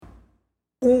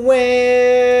Well,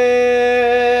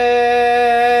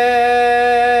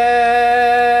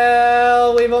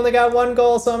 we've only got one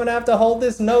goal, so I'm going to have to hold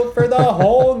this note for the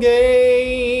whole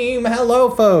game. Hello,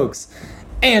 folks,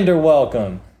 and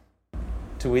welcome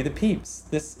to We the Peeps.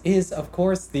 This is, of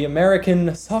course, the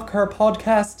American soccer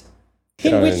podcast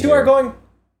in which you are going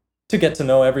to get to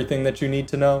know everything that you need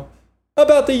to know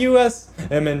about the U.S.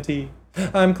 MNT.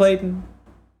 I'm Clayton,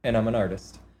 and I'm an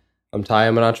artist. I'm Ty,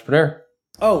 I'm an entrepreneur.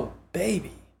 Oh,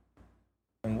 baby.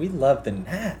 And we love the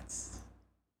Nats.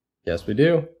 Yes, we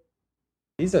do.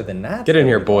 These are the Nats. Get in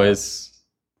here, boys.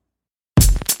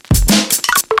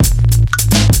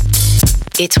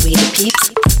 It's We the Peeps.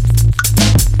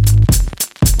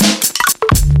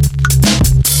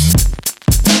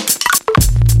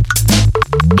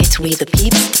 It's We the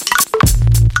Peeps.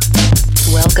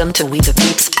 Welcome to We the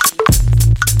Peeps.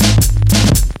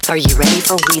 Are you ready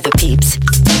for We the Peeps?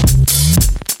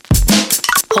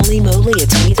 Holy moly,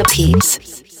 it's We the Peeps.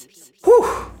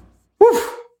 Whew.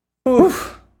 Woof.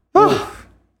 Oof. Oof.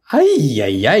 Ay,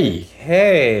 ay, ay.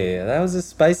 Hey, that was a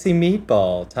spicy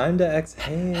meatball. Time to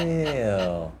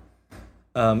exhale.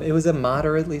 It was a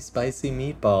moderately spicy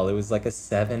meatball. It was like a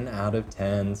 7 out of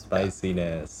 10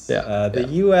 spiciness. The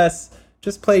U.S.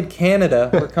 just played Canada.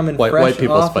 We're coming fresh white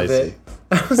people off spicy. of it.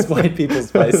 That was white people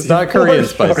spicy. It's not Korean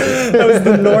spicy. That was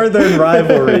the Northern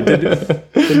rivalry.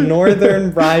 The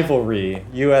Northern rivalry,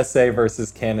 USA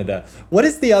versus Canada. What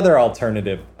is the other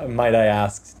alternative, might I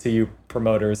ask, to you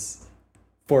promoters,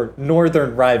 for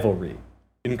Northern rivalry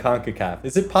in CONCACAF?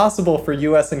 Is it possible for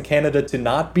US and Canada to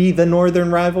not be the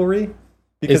Northern rivalry?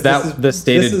 Because Is that the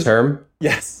stated term?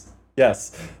 Yes.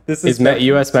 This Is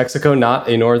US-Mexico not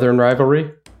a northern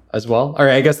rivalry as well? Or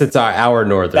I guess it's our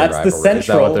northern That's rivalry. the central. Is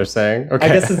that what they're saying? Okay. I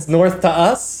guess it's north to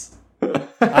us.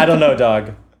 I don't know,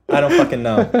 dog. I don't fucking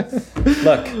know.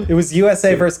 Look, it was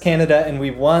USA versus Canada, and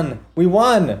we won. We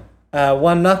won.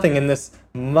 1-0 in this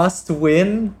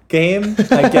must-win game,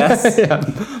 I guess. Yeah.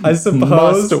 I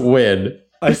suppose. Must win.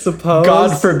 I suppose.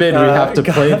 God forbid we have to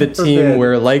play the team forbid.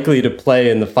 we're likely to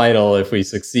play in the final if we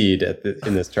succeed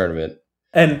in this tournament.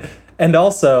 And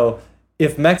also,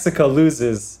 if Mexico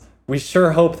loses, we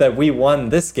sure hope that we won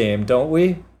this game, don't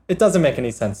we? It doesn't make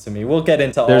any sense to me. We'll get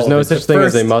into all There's of no it. such thing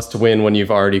as a must win when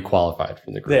you've already qualified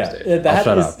from the group stage. I'll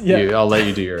shut up. Yeah. I'll let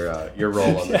you do your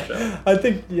role on the show. I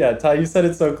think, Ty, you said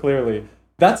it so clearly.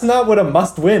 That's not what a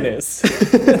must-win is.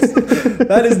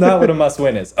 That is not what a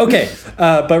must-win is. Okay,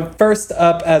 but first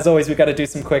up, as always, we got to do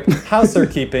some quick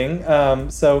housekeeping.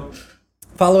 So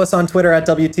follow us on Twitter at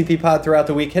WTPPod throughout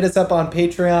the week. Hit us up on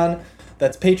Patreon.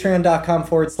 That's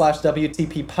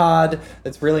patreon.com/WTPPod.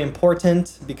 That's really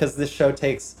important because this show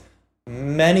takes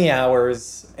many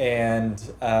hours and,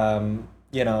 a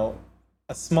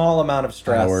small amount of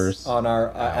stress on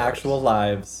our actual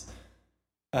lives.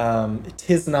 It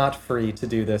is not free to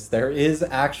do this. There is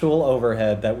actual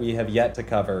overhead that we have yet to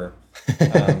cover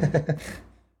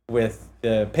with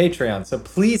the Patreon. So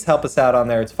please help us out on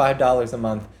there. It's $5 a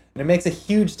month, and it makes a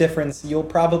huge difference. You'll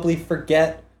probably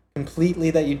forget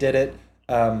completely that you did it,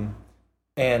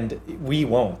 and we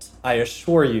won't. I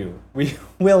assure you, we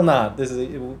will not.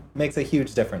 It makes a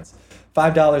huge difference.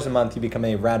 $5 a month, you become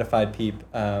a ratified peep,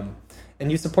 and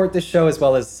you support this show as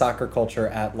well as soccer culture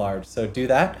at large. So do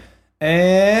that.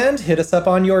 And hit us up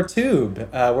on YouTube.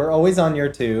 We're always on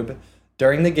YouTube.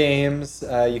 During the games,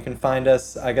 you can find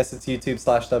us, I guess it's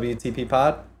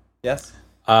YouTube/WTPPod. Yes?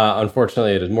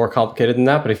 Unfortunately, it is more complicated than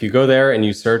that, but if you go there and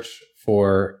you search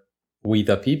for We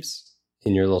the Peeps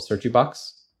in your little searchy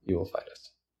box, you will find us.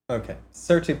 Okay.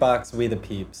 Searchy box, We the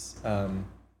Peeps.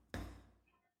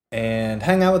 And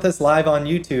hang out with us live on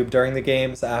YouTube during the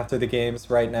games, after the games.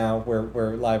 Right now,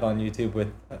 we're live on YouTube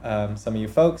with some of you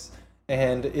folks.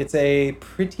 And it's a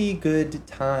pretty good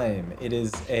time. It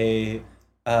is a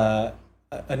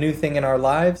new thing in our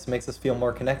lives, makes us feel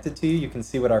more connected to you. You can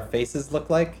see what our faces look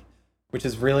like, which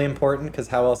is really important because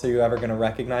how else are you ever going to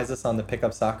recognize us on the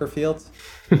pickup soccer fields?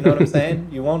 You know what I'm saying?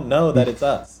 You won't know that it's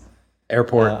us.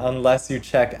 Airport. Unless you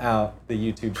check out the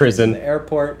YouTube prison, the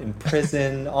airport, in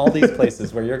prison, all these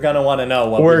places where you're going to want to know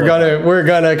what we're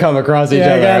gonna come across each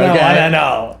other. You're going to want to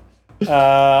know.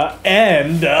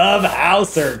 End of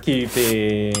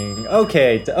housekeeping.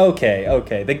 Okay.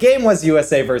 The game was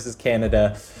USA versus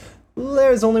Canada.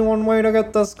 There's only one way to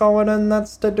get this going, and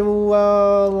that's to do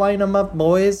line them up,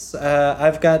 boys.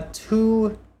 I've got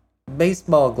 2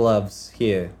 baseball gloves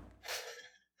here.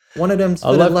 One of them's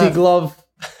a lefty glove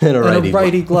and a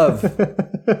righty glove.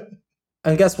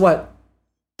 And guess what?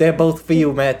 They're both for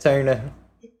you, Matt Turner.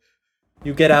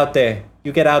 You get out there.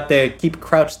 Keep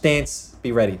crouch stance.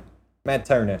 Be ready. Matt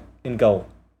Turner in goal.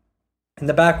 In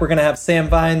the back, we're going to have Sam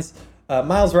Vines,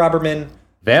 Miles Roberman,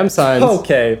 Vam Symes.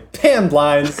 Okay, panned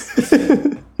lines.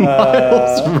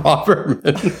 Miles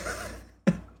Robertman.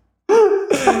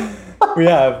 We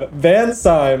have Van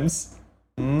Symes,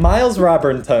 Miles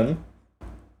Robertson,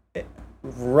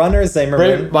 Runner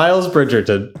Zimmerman, Miles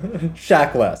Bridgerton.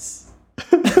 Shaq Less,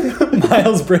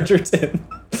 Miles Bridgerton.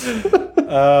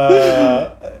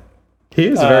 He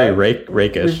is very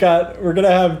rakish. We're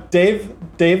gonna have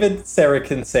David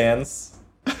Saracen-Sands,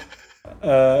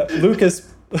 Lucas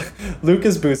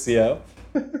Busio,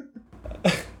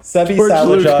 Sebi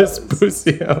Lucas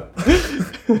Busio.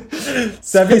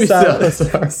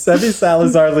 Sebi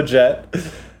Salazar Leggett,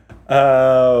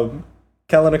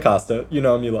 Kellen Acosta. You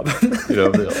know him, you love him.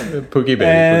 Pookie Baby.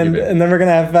 And then we're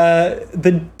gonna have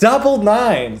the double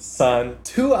nines, son.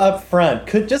 2 up front.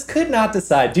 Could not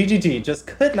decide. DGG just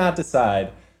could not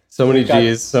decide. So many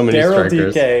G's, so many Daryl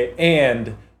strikers. DK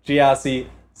and Giassi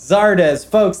Zardes.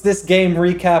 Folks, this game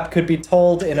recap could be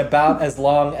told in about as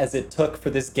long as it took for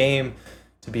this game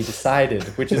to be decided,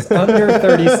 which is under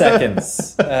 30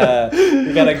 seconds.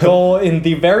 We got a goal in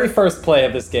the very first play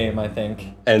of this game, I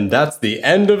think. And that's the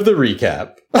end of the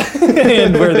recap.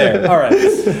 And we're there. All right.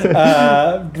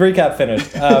 Recap finished.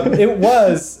 It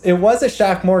was a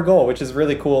Shaq Moore goal, which is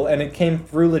really cool, and it came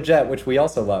through Leggett, which we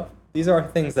also love. These are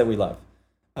things that we love.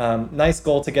 Nice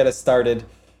goal to get us started.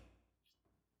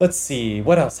 Let's see,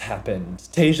 what else happened?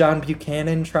 Tajon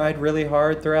Buchanan tried really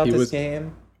hard throughout this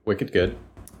game. Wicked good.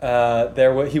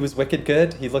 He was wicked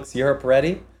good. He looks Europe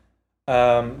ready.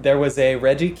 There was a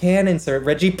Reggie Cannon,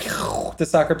 the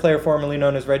soccer player formerly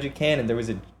known as Reggie Cannon. There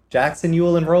was a Jackson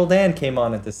Ewell and Roldan came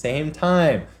on at the same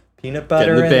time. Peanut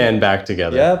butter. Getting the band back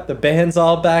together. Yep, the band's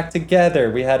all back together.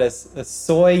 We had a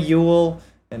soy Ewell,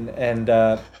 and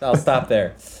I'll stop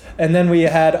there. And then we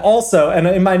had also, and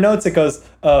in my notes it goes,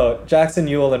 Jackson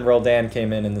Ewell and Roldan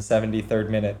came in the 73rd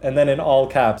minute. And then in all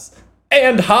caps,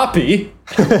 and Hoppy.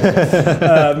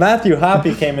 Matthew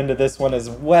Hoppy came into this one as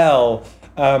well.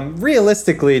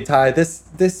 Realistically, Ty,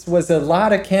 this was a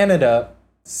lot of Canada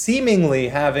seemingly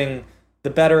having the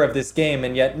better of this game,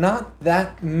 and yet not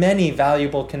that many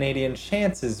valuable Canadian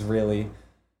chances, really.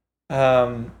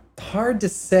 Hard to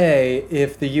say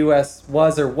if the U.S.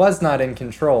 was or was not in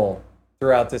control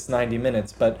throughout this 90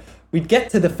 minutes, but we'd get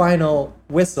to the final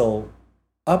whistle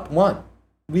up 1.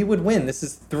 We would win. This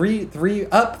is 3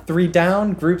 up, 3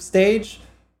 down, group stage.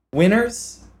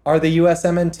 Winners are the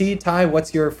USMNT. Ty,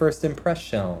 what's your first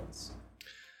impressions?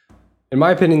 In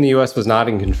my opinion, the U.S. was not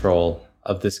in control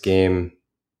of this game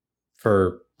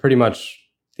for pretty much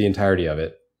the entirety of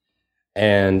it.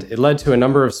 And it led to a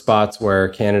number of spots where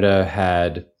Canada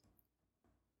had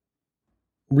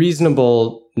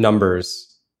reasonable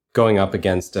numbers going up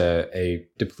against a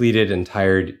depleted and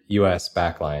tired U.S.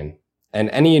 backline. And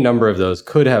any number of those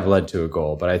could have led to a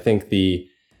goal. But I think the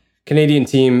Canadian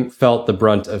team felt the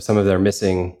brunt of some of their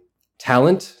missing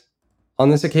talent on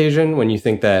this occasion. When you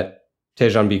think that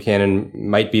Tajon Buchanan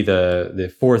might be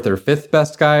the 4th or 5th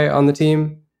best guy on the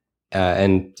team.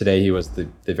 And today he was the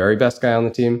very best guy on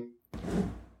the team.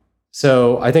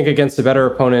 So I think against a better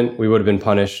opponent, we would have been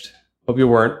punished. Hope you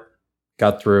weren't.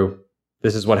 Got through.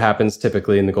 This is what happens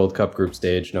typically in the Gold Cup group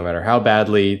stage. No matter how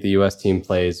badly the U.S. team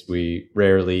plays, we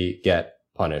rarely get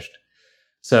punished.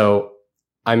 So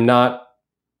I'm not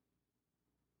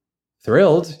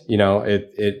thrilled.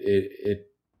 It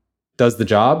does the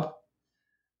job,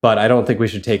 but I don't think we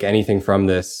should take anything from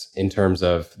this in terms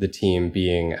of the team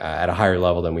being at a higher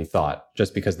level than we thought,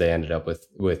 just because they ended up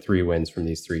with 3 wins from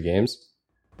these 3 games.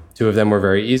 2 of them were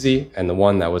very easy, and the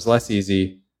one that was less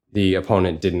easy, the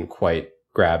opponent didn't quite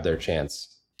grab their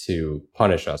chance to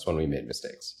punish us when we made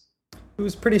mistakes. It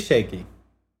was pretty shaky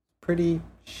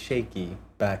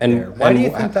back there. Why do you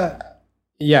think that?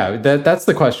 Yeah, that's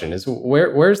the question, is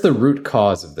where's the root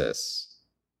cause of this?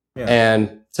 Yeah.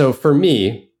 And so for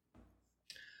me,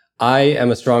 I am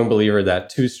a strong believer that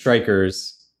 2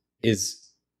 strikers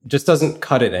just doesn't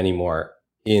cut it anymore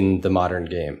in the modern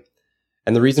game.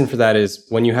 And the reason for that is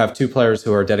when you have 2 players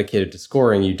who are dedicated to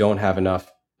scoring, you don't have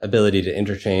enough ability to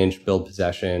interchange, build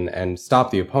possession, and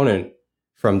stop the opponent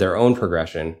from their own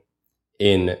progression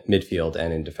in midfield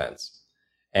and in defense.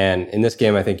 And in this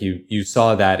game, I think you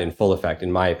saw that in full effect,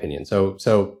 in my opinion.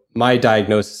 So my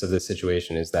diagnosis of this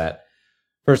situation is that,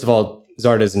 first of all,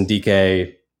 Zardes and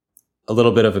DK, a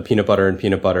little bit of a peanut butter and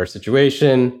peanut butter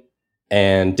situation,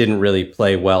 and didn't really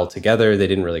play well together. They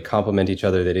didn't really complement each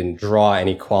other. They didn't draw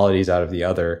any qualities out of the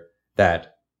other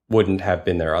that wouldn't have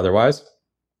been there otherwise.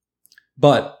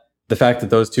 But the fact that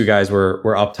those 2 guys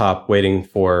were up top waiting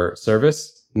for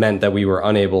service meant that we were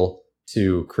unable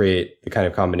to create the kind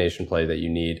of combination play that you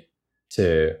need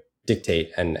to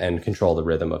dictate and control the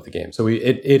rhythm of the game. So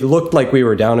it looked like we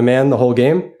were down a man the whole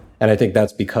game. And I think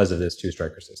that's because of this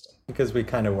two-striker system. Because we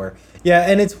kind of were. Yeah,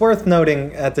 and it's worth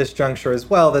noting at this juncture as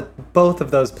well that both of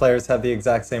those players have the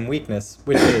exact same weakness,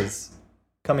 which is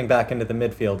coming back into the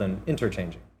midfield and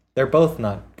interchanging. They're both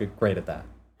not great at that.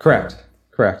 Correct.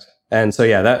 And so,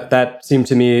 yeah, that seemed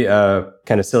to me a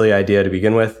kind of silly idea to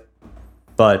begin with.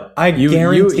 But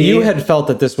you had felt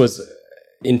that this was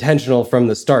intentional from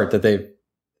the start, that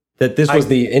this was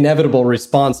the inevitable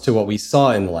response to what we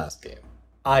saw in the last game.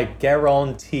 I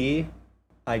guarantee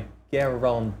there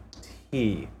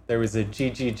was a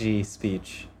GGG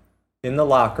speech in the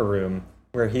locker room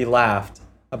where he laughed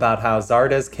about how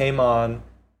Zardes came on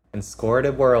and scored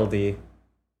a worldie,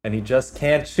 and he just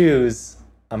can't choose.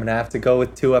 I'm going to have to go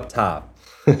with 2 up top.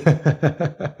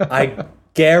 I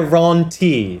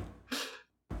guarantee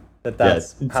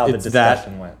that's how the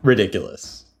discussion went.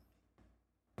 Ridiculous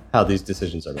how these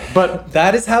decisions are made. But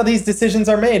that is how these decisions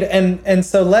are made. And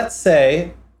so let's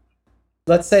say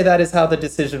that is how the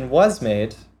decision was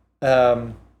made.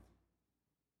 Did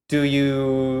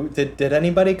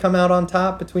anybody come out on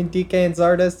top between DK and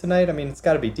Zardes tonight? I mean, it's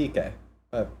got to be DK.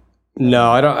 But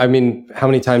no, I don't. I mean, how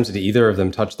many times did either of them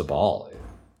touch the ball?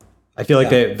 I feel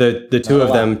like the two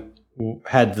of them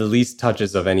had the least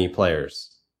touches of any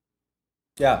players.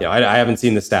 Yeah. I haven't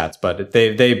seen the stats, but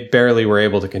they barely were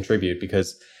able to contribute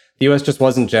because the US just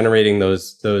wasn't generating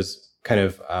those kind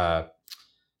of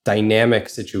dynamic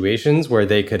situations where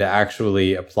they could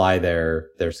actually apply their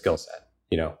skill set.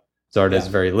 Zardes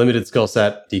very limited skill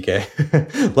set,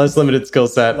 DK less limited skill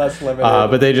set,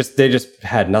 but they just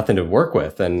had nothing to work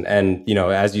with, and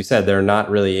as you said, they're not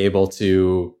really able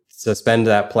to suspend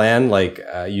that plan like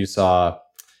you saw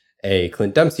a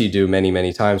Clint Dempsey do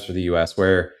many times for the US,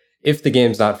 where if the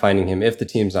game's not finding him, if the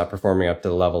team's not performing up to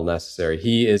the level necessary,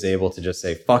 he is able to just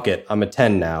say, fuck it, I'm a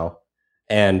 10 now,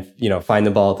 and, find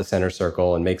the ball at the center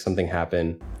circle and make something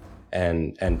happen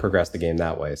and progress the game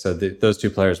that way. So those two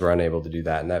players were unable to do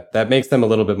that. And that makes them a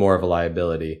little bit more of a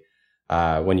liability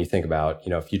when you think about,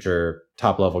 future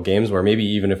top level games where maybe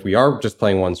even if we are just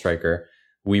playing one striker,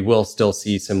 we will still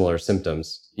see similar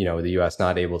symptoms, the US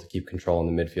not able to keep control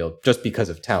in the midfield just because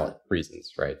of talent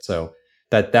reasons, right? So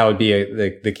that would be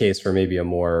the case for maybe a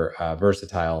more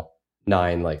versatile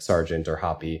 9 like Sargent or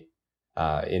Hoppe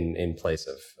in place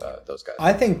of those guys.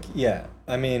 I think, yeah.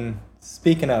 I mean,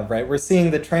 speaking of, right, we're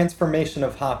seeing the transformation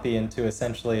of Hoppe into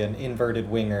essentially an inverted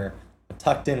winger, a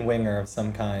tucked-in winger of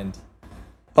some kind.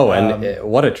 Oh, and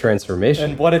what a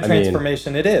transformation. And what a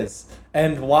transformation it is.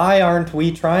 And why aren't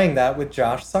we trying that with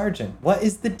Josh Sargent? What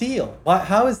is the deal?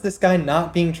 How is this guy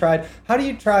not being tried? How do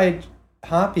you try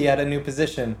Hoppe at a new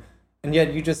position, and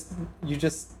yet you just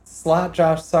slot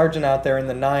Josh Sargent out there in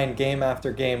the 9 game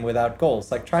after game without goals?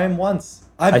 Like, try him once.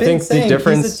 I think saying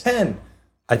he's a 10.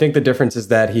 I think the difference is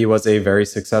that he was a very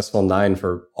successful 9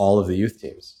 for all of the youth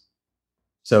teams.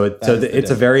 So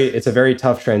it's a very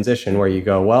tough transition where you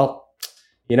go, well,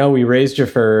 we raised you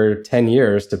for 10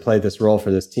 years to play this role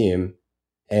for this team,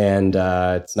 and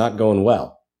it's not going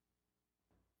well.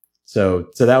 So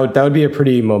that would be a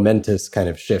pretty momentous kind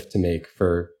of shift to make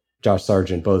for Josh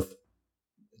Sargent, both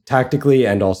tactically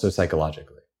and also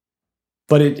psychologically.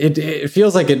 But it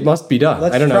feels like it must be done.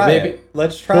 I don't know. Maybe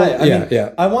let's try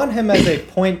it. I want him as a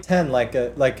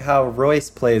 0.10, like how Royce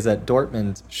plays at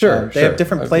Dortmund. Sure. They have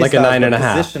different play like styles, a 9.5.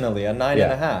 Positionally, a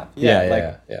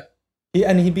 9.5. Yeah.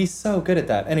 And he'd be so good at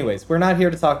that. Anyways, we're not here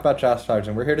to talk about Josh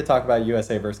Sargent. We're here to talk about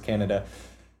USA versus Canada.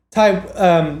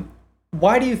 Ty,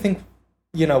 why do you think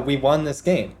we won this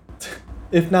game?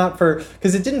 If not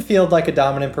because it didn't feel like a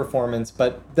dominant performance,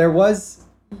 but there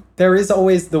is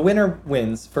always the winner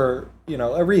wins for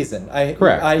a reason.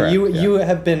 Correct.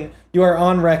 You are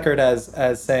on record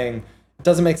as saying it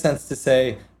doesn't make sense to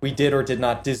say we did or did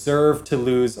not deserve to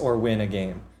lose or win a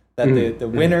game. That the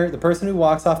winner, the person who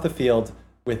walks off the field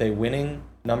with a winning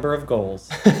number of goals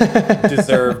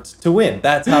deserved to win.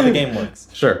 That's how the game works.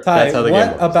 Sure. Ty, that's how the game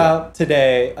works. What about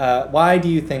today? Why do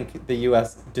you think the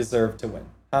U.S. deserved to win?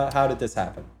 How did this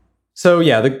happen? So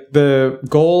yeah, the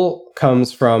goal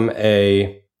comes from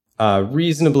a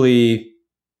reasonably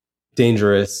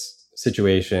dangerous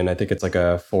situation. I think it's like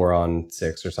a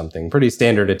 4-on-6 or something. Pretty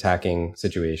standard attacking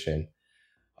situation.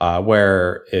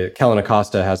 Where Kellen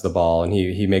Acosta has the ball and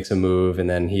he makes a move and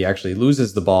then he actually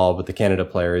loses the ball, but the Canada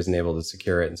player isn't able to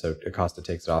secure it. And so Acosta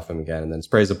takes it off him again and then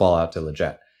sprays the ball out to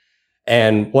Lletget.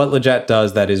 And what Lletget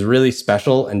does that is really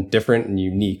special and different and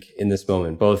unique in this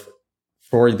moment, both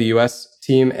for the US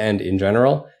team and in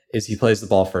general, is he plays the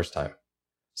ball first time.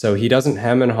 So he doesn't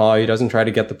hem and haw. He doesn't try to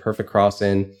get the perfect cross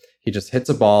in. He just hits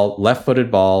a ball,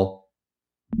 left-footed ball,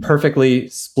 perfectly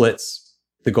splits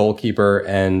the goalkeeper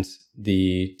and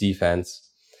the defense.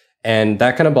 And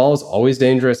that kind of ball is always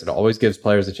dangerous. It always gives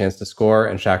players a chance to score.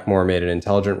 And Shaq Moore made an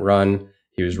intelligent run.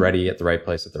 He was ready at the right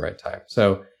place at the right time.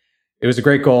 So it was a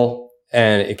great goal.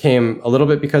 And it came a little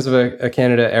bit because of a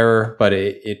Canada error, but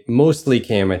it mostly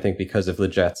came, I think, because of the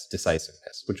Jets'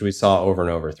 decisiveness, which we saw over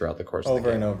and over throughout the course of the game.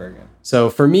 Over and over again. So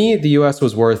for me, the U.S.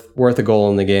 was worth a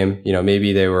goal in the game.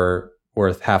 Maybe they were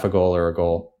worth half a goal or a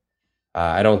goal.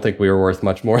 I don't think we were worth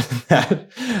much more than that.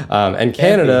 And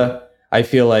Canada, I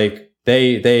feel like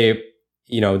they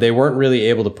weren't really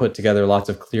able to put together lots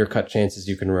of clear-cut chances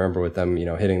you can remember with them,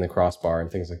 hitting the crossbar and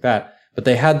things like that. But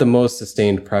they had the most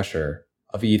sustained pressure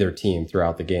of either team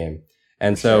throughout the game.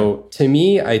 And so to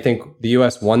me, I think the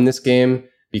US won this game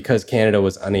because Canada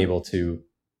was unable to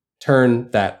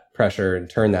turn that pressure and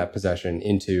turn that possession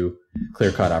into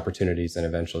clear-cut opportunities and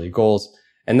eventually goals.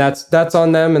 And that's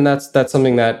on them. And that's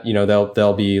something that,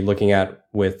 they'll be looking at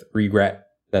with regret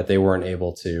that they weren't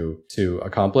able to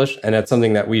accomplish. And that's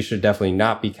something that we should definitely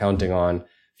not be counting on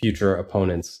future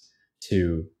opponents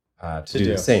to do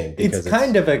the same. Because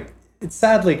it's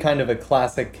sadly kind of a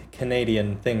classic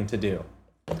Canadian thing to do.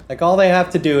 Like, all they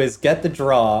have to do is get the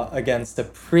draw against a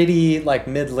pretty,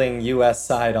 middling U.S.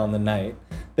 side on the night.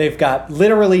 They've got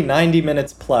literally 90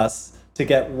 minutes plus to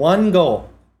get one goal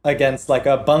against,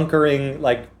 a bunkering,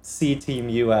 C-team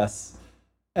U.S.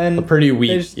 And a pretty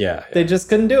weak, They just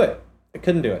couldn't do it. They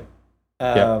couldn't do it.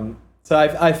 So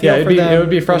I feel for them. It would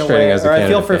be frustrating as a Canada I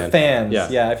feel for fan.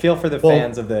 fans. Yeah, I feel for the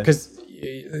fans of the... Because...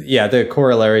 the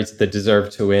corollary to the deserve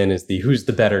to win is the who's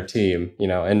the better team,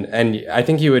 and I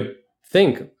think you would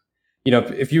think,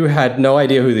 if you had no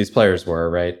idea who these players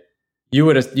were, right, you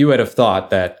would have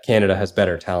thought that Canada has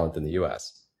better talent than the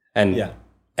US. And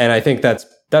I think that's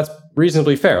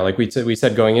reasonably fair. Like we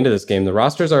said going into this game, the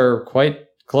rosters are quite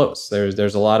close.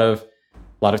 There's a lot of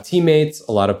teammates,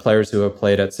 a lot of players who have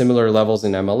played at similar levels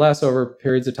in MLS over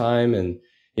periods of time, and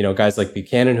guys like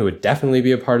Buchanan who would definitely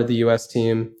be a part of the US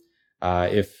team.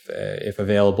 If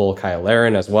available, Kyle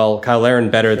Larin as well. Kyle Larin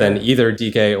better than either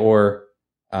DK or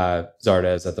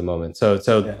Zardes at the moment. So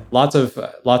lots of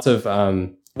what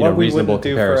reasonable we wouldn't do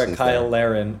comparisons for a Kyle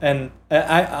Larin and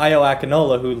Ayo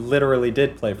Akinola, who literally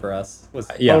did play for us, was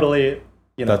totally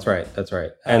That's right.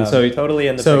 And so totally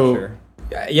in the picture.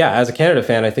 Yeah, as a Canada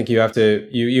fan, I think you have to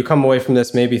you come away from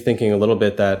this maybe thinking a little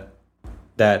bit that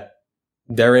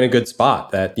they're in a good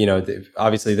spot. That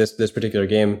obviously this particular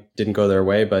game didn't go their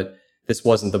way, but this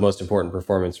wasn't the most important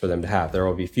performance for them to have. There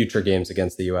will be future games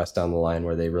against the U.S. down the line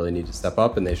where they really need to step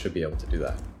up, and they should be able to do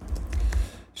that.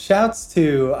 Shouts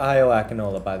to Ayo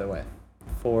Akinola, by the way,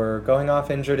 for going off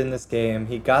injured in this game.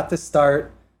 He got the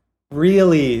start.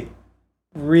 Really,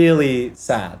 really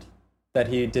sad that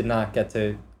he did not get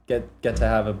to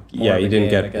have a he didn't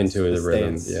get into the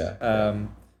rhythm. States.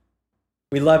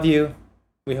 We love you.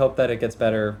 We hope that it gets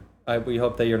better. We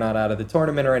hope that you're not out of the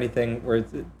tournament or anything.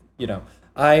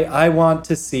 I want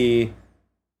to see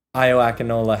Ayo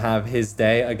Akinola have his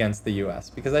day against the U.S.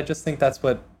 because I just think that's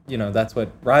what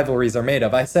rivalries are made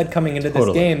of. I said coming into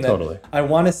this game that I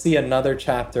want to see another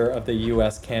chapter of the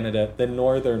U.S.-Canada, the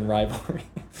Northern rivalry.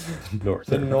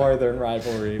 The Northern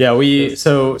rivalry. Yeah,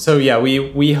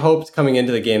 we hoped coming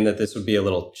into the game that this would be a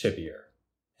little chippier,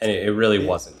 and it really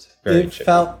wasn't. It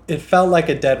felt like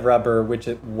a dead rubber, which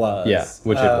it was. Yeah,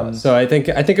 which it was. So I think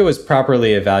it was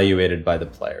properly evaluated by the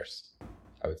players.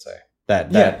 I would say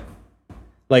that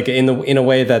like in a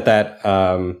way that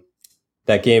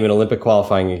game in Olympic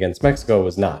qualifying against Mexico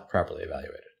was not properly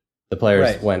evaluated. The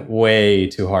players went way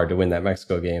too hard to win that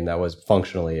Mexico game that was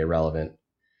functionally irrelevant.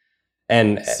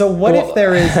 And so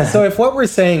if what we're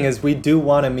saying is we do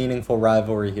want a meaningful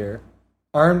rivalry here,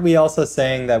 aren't we also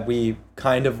saying that we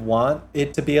kind of want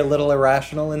it to be a little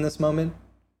irrational in this moment?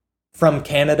 From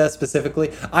Canada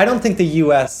specifically? I don't think the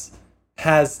U.S.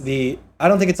 I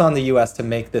don't think it's on the U.S. to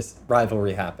make this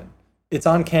rivalry happen. It's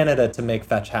on Canada to make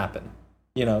fetch happen.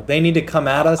 They need to come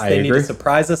at us. They need to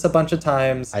surprise us a bunch of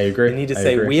times. I agree. They need to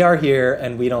say, we are here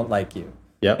and we don't like you.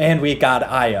 Yep. And we got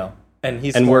Ayo. And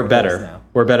we're better now.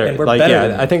 We're better. And we're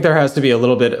better I think there has to be a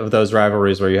little bit of those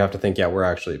rivalries where you have to think, we're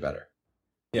actually better.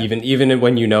 Yeah. Even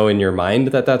when you know in your mind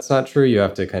that that's not true, you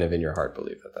have to kind of in your heart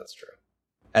believe that that's true.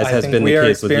 As has been the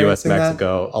case with U.S.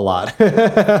 Mexico a lot. For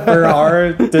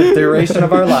the duration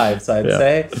of our lives, I'd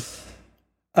say.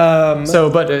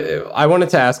 But I wanted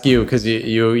to ask you, because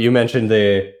you mentioned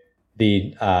the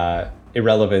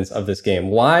irrelevance of this game.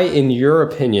 Why, in your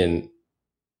opinion,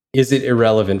 is it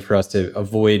irrelevant for us to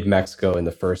avoid Mexico in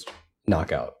the first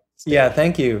knockout stage? Yeah,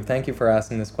 thank you. Thank you for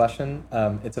asking this question.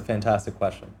 It's a fantastic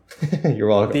question. You're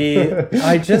welcome.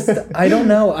 I don't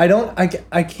know.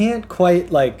 I can't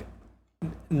quite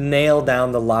nail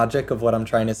down the logic of what I'm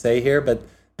trying to say here, but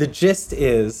the gist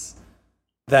is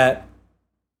that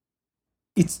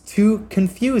it's too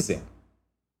confusing.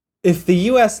 If the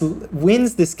US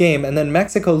wins this game and then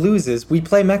Mexico loses, we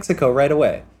play Mexico right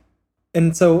away.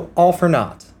 And so all for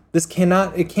naught.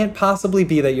 It can't possibly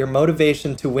be that your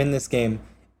motivation to win this game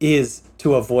is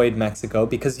to avoid Mexico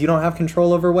because you don't have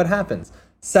control over what happens.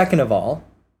 Second of all,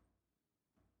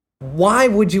 why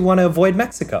would you want to avoid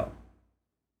Mexico?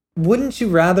 Wouldn't you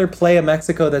rather play a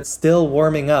Mexico that's still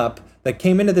warming up, that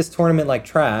came into this tournament like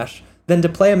trash, than to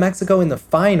play a Mexico in the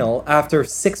final after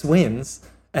 6 wins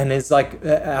and is like,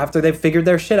 after they've figured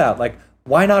their shit out? Like,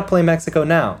 why not play Mexico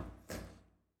now?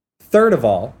 Third of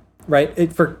all,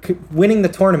 right, for winning the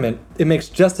tournament, it makes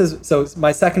just as, so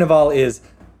my second of all is,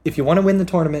 if you want to win the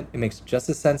tournament, it makes just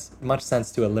as much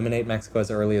sense to eliminate Mexico as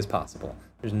early as possible.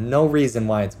 There's no reason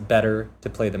why it's better to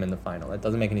play them in the final. It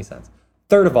doesn't make any sense.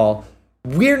 Third of all,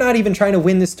 we're not even trying to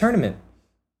win this tournament.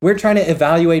 We're trying to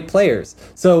evaluate players.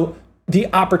 So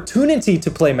the opportunity to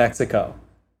play Mexico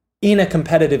in a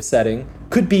competitive setting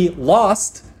could be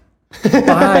lost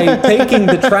by taking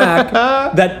the track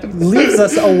that leaves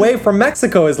us away from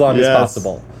Mexico as long as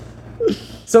possible.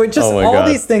 So it just, all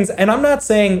these things, and I'm not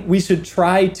saying we should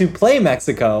try to play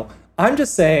Mexico. I'm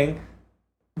just saying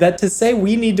that to say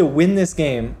we need to win this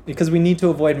game because we need to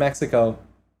avoid Mexico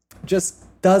just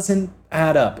doesn't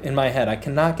add up in my head. I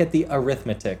cannot get the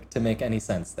arithmetic to make any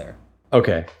sense there.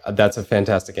 Okay, that's a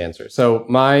fantastic answer. So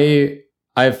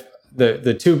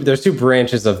there's 2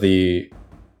 branches of the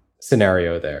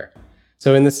scenario there.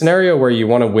 So in the scenario where you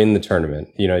want to win the tournament,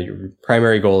 your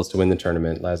primary goal is to win the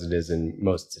tournament, as it is in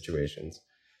most situations.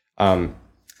 In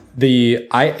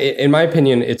my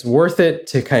opinion, it's worth it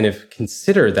to kind of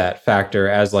consider that factor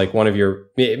as like one of your,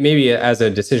 maybe as a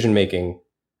decision-making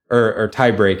or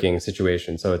tie-breaking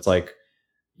situation. So it's like,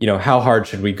 how hard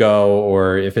should we go?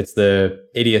 Or if it's the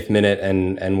 80th minute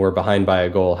and we're behind by a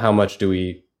goal, how much do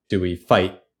we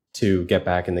fight to get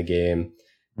back in the game?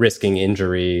 Risking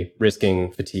injury,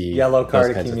 risking fatigue. Yellow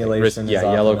card accumulation.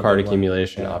 Yellow card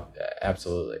accumulation. Yeah.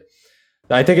 Absolutely.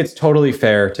 I think it's totally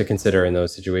fair to consider in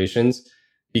those situations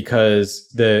because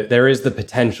there is the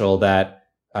potential that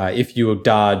if you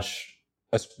dodge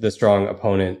the strong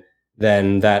opponent,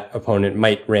 then that opponent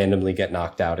might randomly get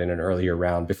knocked out in an earlier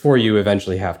round before you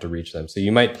eventually have to reach them. So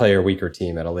you might play a weaker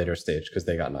team at a later stage because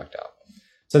they got knocked out.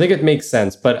 So I think it makes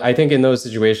sense, but I think in those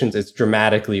situations it's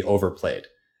dramatically overplayed.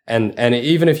 And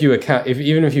even if you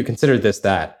consider this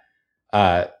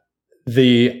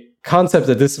the concept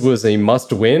that this was a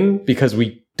must win because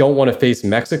we don't want to face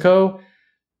Mexico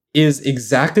is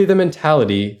exactly the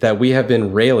mentality that we have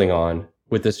been railing on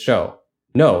with this show.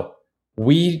 No,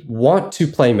 we want to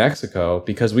play Mexico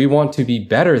because we want to be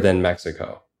better than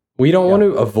Mexico. We don't want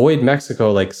to avoid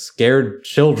Mexico like scared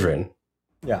children.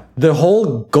 Yeah. The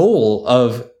whole goal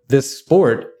of this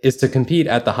sport is to compete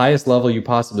at the highest level you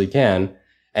possibly can.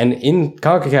 And in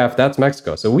CONCACAF, that's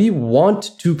Mexico. So we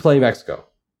want to play Mexico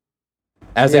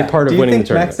as a part of winning the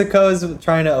tournament. Do you think Mexico is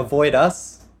trying to avoid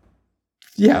us?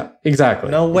 Yeah, exactly.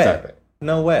 No way. Exactly.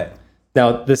 No way.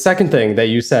 Now, the second thing that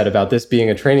you said about this being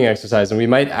a training exercise, and we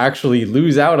might actually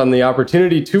lose out on the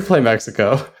opportunity to play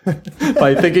Mexico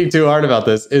by thinking too hard about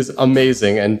this, is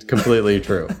amazing and completely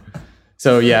true.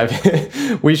 So yeah,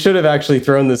 we should have actually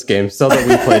thrown this game so that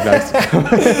we played Mexico.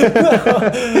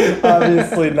 No,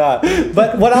 obviously not.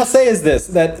 But what I'll say is this,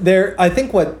 that I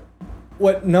think what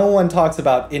no one talks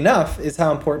about enough is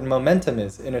how important momentum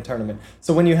is in a tournament.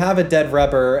 So when you have a dead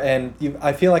rubber, and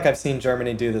I feel like I've seen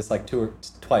Germany do this like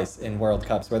twice in World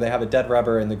Cups, where they have a dead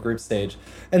rubber in the group stage,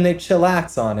 and they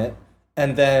chillax on it,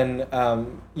 and then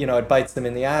it bites them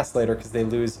in the ass later because they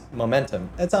lose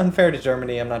momentum. It's unfair to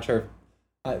Germany. I'm not sure.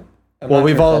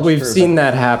 We've seen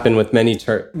that happen with many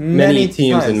teams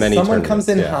and many Someone tournaments. comes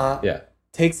in hot,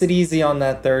 takes it easy on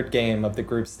that third game of the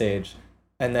group stage,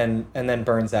 and then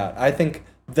burns out. I think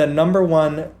the number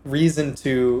one reason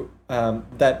to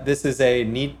that this is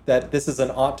an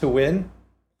ought to win.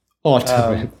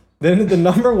 Then the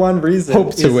number one reason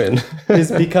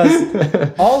is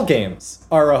because all games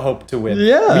are a hope to win.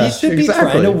 Yeah, we should be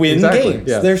trying to win games.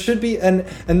 Yeah. There should be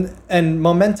and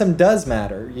momentum does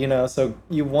matter, so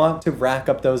you want to rack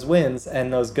up those wins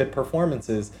and those good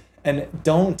performances, and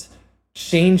don't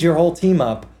change your whole team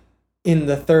up in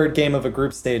the third game of a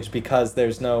group stage because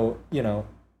there's no,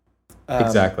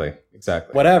 exactly.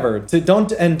 Whatever. Don't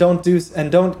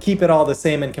keep it all the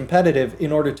same and competitive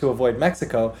in order to avoid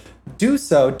Mexico. Do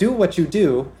what you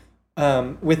do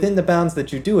within the bounds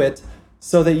that you do it,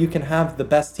 so that you can have the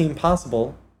best team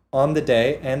possible on the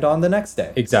day and on the next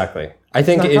day. Exactly. I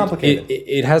think complicated.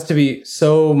 it has to be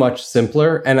so much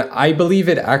simpler, and I believe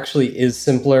it actually is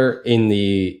simpler in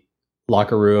the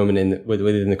locker room and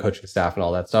within the coaching staff and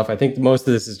all that stuff. I think most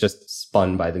of this is just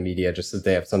spun by the media just so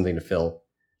they have something to fill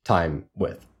time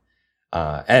with.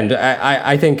 And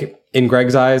I think in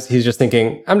Greg's eyes, he's just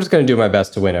thinking, I'm just going to do my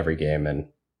best to win every game, and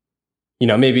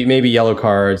maybe yellow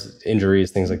cards,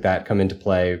 injuries, things like that come into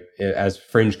play as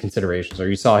fringe considerations. Or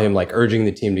you saw him like urging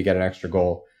the team to get an extra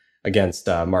goal against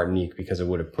Martinique because it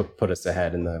would have put us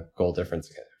ahead in the goal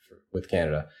difference with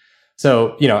Canada.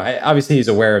 So, obviously he's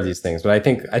aware of these things, but I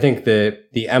think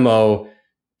the MO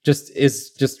just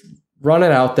run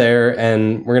it out there,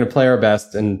 and we're going to play our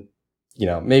best, and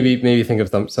maybe think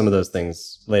of some of those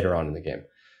things later on in the game.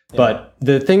 Yeah. But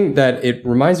the thing that it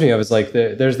reminds me of is like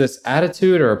there's this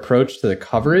attitude or approach to the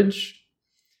coverage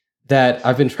that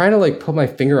I've been trying to like put my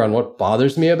finger on what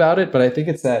bothers me about it, but I think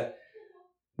it's that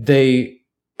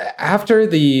after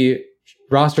the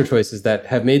roster choices that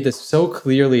have made this so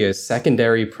clearly a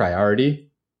secondary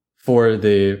priority for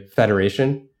the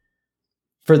federation,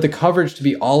 for the coverage to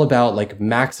be all about like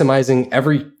maximizing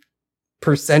every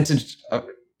percentage of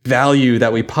value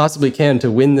that we possibly can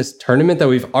to win this tournament that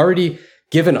we've already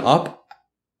given up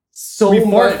so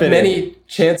many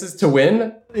chances to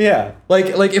win. Yeah. Like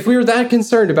if we were that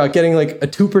concerned about getting like a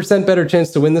 2% better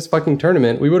chance to win this fucking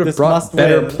tournament, we would have brought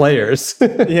better players.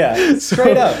 Yeah.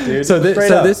 Straight up, dude.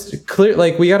 This clear,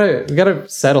 like we gotta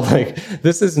settle, like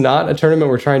this is not a tournament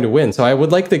we're trying to win. So I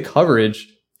would like the coverage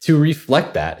to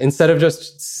reflect that instead of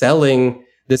just selling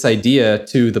this idea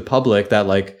to the public that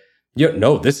like,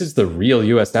 no, this is the real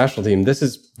U.S. national team. This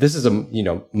is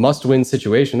a must-win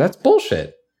situation. That's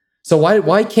bullshit. So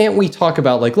why can't we talk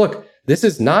about like, look, this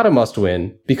is not a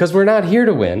must-win because we're not here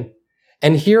to win,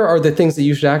 and here are the things that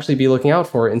you should actually be looking out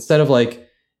for instead of like,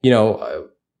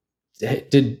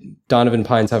 did Donovan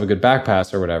Pines have a good back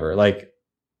pass or whatever? Like,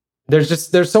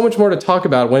 there's so much more to talk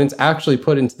about when it's actually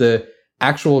put into the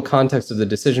actual context of the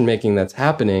decision making that's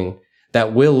happening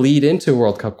that will lead into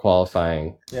World Cup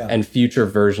qualifying and future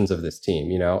versions of this team.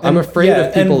 I'm afraid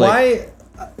of people I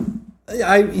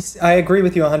agree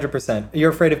with you 100%. You're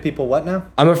afraid of people what now?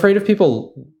 I'm afraid of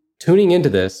people tuning into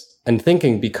this and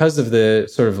thinking because of the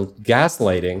sort of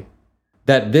gaslighting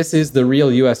that this is the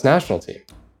real U.S. national team.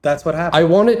 That's what happened. I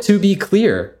want it to be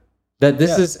clear that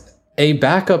this is a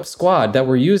backup squad that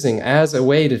we're using as a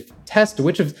way to test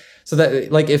so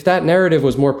that like if that narrative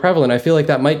was more prevalent, I feel like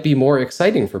that might be more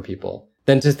exciting for people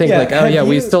than to think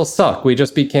we still suck. We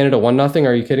just beat Canada 1-0.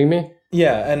 Are you kidding me?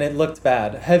 Yeah, and it looked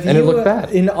bad. It looked bad.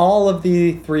 In all of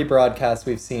the 3 broadcasts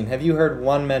we've seen, have you heard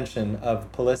one mention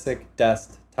of Pulisic,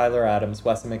 Dest, Tyler Adams,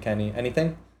 Weston McKennie,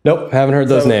 anything? Nope, haven't heard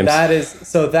those names. That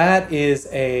is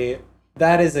a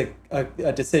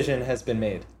decision has been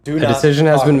made. A decision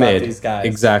has been made. These guys.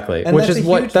 Exactly. And that's a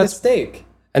huge mistake.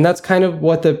 And that's kind of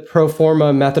what the pro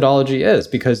forma methodology is,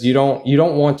 because you don't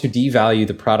want to devalue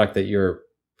the product that you're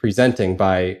presenting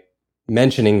by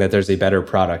mentioning that there's a better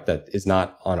product that is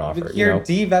not on offer. You're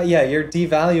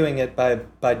devaluing it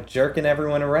by jerking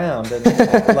everyone around and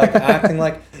like acting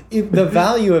like the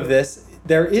value of this.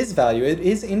 There is value. It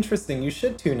is interesting. You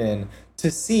should tune in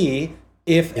to see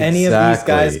if any of these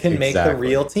guys can make the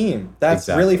real team. That's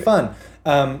really fun.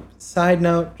 Side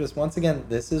note, just once again,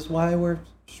 this is why we're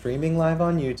streaming live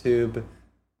on YouTube.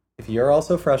 If you're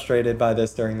also frustrated by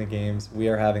this during the games, we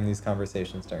are having these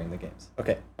conversations during the games.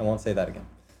 Okay, I won't say that again.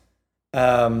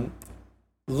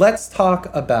 Let's talk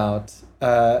about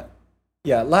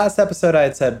last episode I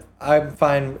had said I'm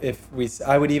fine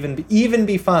I would even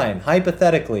be fine,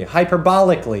 hypothetically,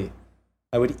 hyperbolically.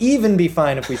 I would even be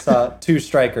fine if we saw 2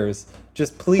 strikers.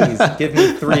 Just please give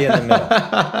me 3 in the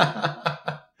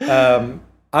middle.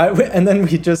 And then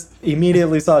we just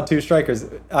immediately saw 2 strikers.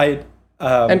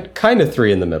 And kind of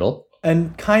 3 in the middle.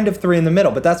 And kind of 3 in the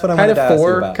middle, but that's what I wanted to ask you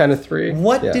about. Kind of 3.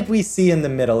 What did we see in the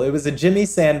middle? It was a Jimmy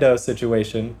Sando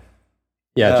situation.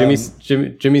 Yeah,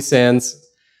 Jimmy Sands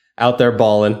out there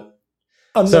balling.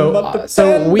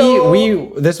 So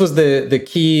we this was the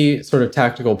key sort of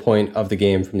tactical point of the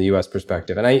game from the U.S.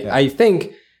 perspective, and I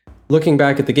think looking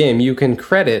back at the game, you can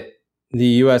credit the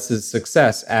U.S.'s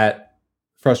success at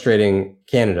frustrating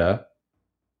Canada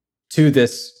to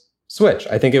this switch.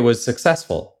 I think it was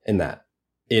successful in that.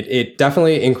 It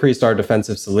definitely increased our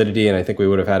defensive solidity, and I think we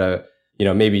would have had a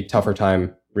maybe tougher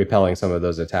time repelling some of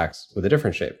those attacks with a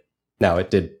different shape. Now, it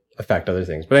did affect other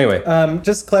things, but anyway.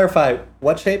 Just clarify,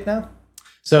 what shape now?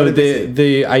 So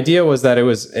the idea was that it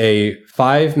was a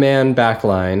 5-man back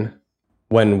line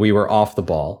when we were off the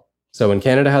ball. So when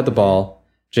Canada had the ball,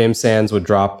 James Sands would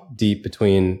drop deep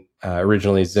between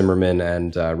originally Zimmerman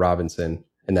and Robinson,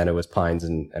 and then it was Pines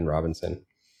and Robinson.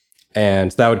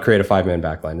 And that would create a 5-man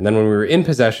backline. And then when we were in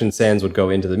possession, Sands would go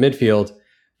into the midfield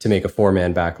to make a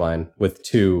 4-man backline with the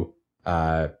two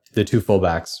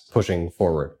fullbacks pushing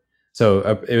forward.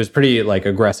 So it was pretty like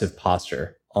aggressive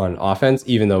posture on offense,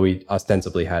 even though we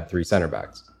ostensibly had 3 center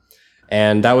backs.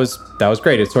 And that was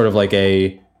great. It's sort of like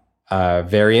a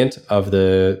variant of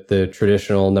the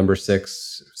traditional number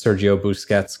 6 Sergio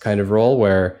Busquets kind of role,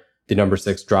 where the number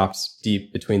 6 drops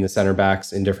deep between the center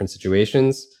backs in different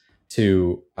situations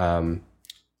to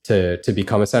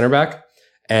become a center back.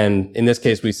 And in this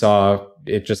case, we saw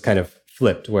it just kind of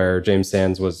flipped, where James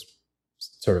Sands was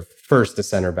sort of first a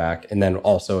center back and then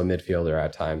also a midfielder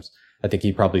at times. I think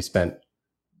he probably spent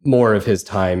more of his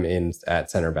time at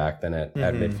center back than at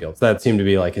midfield. So that seemed to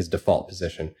be like his default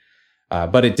position.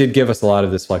 But it did give us a lot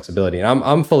of this flexibility, and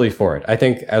I'm fully for it. I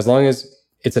think as long as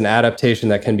it's an adaptation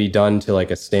that can be done to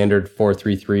like a standard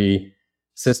 4-3-3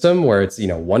 system where it's,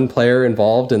 one player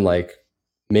involved in like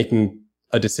making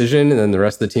a decision and then the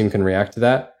rest of the team can react to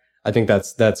that, I think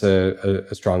that's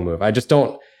a strong move. I just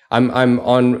don't. I'm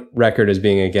on record as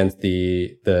being against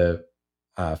the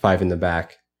 5 in the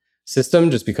back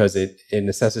system, just because it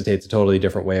necessitates a totally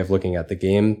different way of looking at the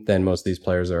game than most of these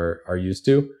players are used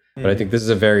to. But I think this is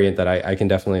a variant that I can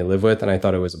definitely live with, and I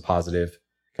thought it was a positive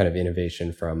kind of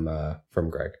innovation from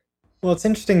Greg. Well, it's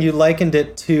interesting you likened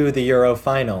it to the Euro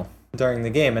final during the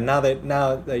game, and now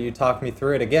that you talk me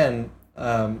through it again,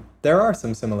 there are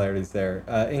some similarities there.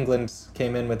 England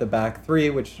came in with a back 3,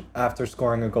 which after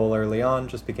scoring a goal early on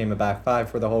just became a back 5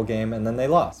 for the whole game, and then they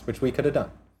lost, which we could have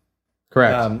done.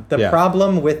 Correct. The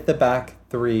problem with the back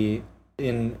 3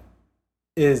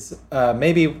 is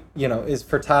maybe, is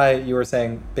for Ty, you were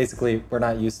saying basically we're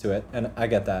not used to it, and I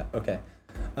get that. Okay.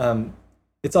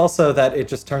 It's also that it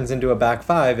just turns into a back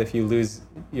 5 if you lose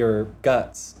your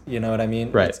guts. You know what I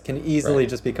mean? Right. It can easily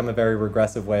just become a very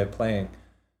regressive way of playing.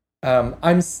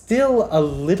 I'm still a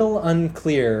little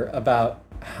unclear about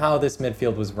how this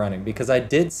midfield was running, because I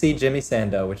did see Jimmy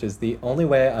Sando, which is the only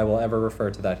way I will ever refer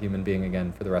to that human being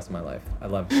again for the rest of my life. I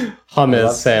love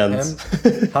James Sands.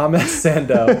 James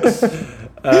Sando.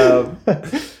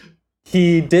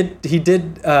 He did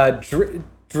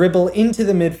dribble into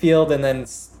the midfield and then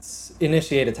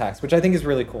initiate attacks, which I think is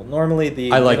really cool.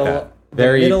 Normally I like that.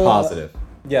 Very positive.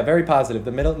 Yeah, very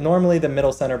positive. Normally the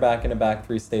middle center back in a back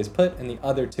 3 stays put, and the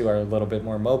other 2 are a little bit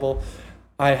more mobile.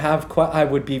 I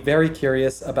would be very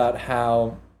curious about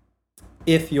how,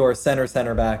 if your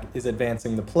center back is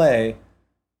advancing the play,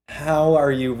 how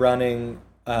are you running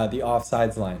the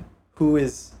offsides line? Who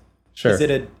is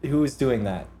doing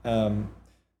that?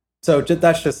 So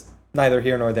that's just neither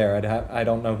here nor there. I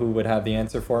don't know who would have the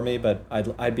answer for me, but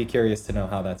I'd be curious to know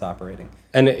how that's operating.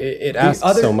 And it asks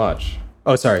so much.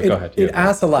 Oh, sorry. Go ahead. It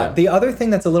asks a lot. Yeah. The other thing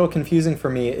that's a little confusing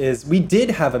for me is we did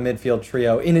have a midfield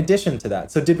trio in addition to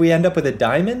that. So did we end up with a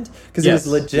diamond? Because it was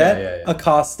Lletget,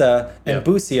 Acosta, and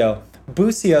Busio.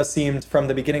 Busio seemed from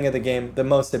the beginning of the game the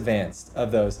most advanced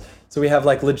of those. So we have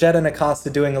like Lletget and Acosta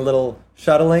doing a little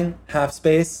shuttling, half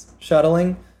space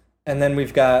shuttling. And then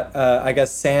we've got, I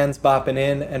guess, Sands bopping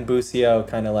in and Busio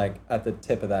kind of like at the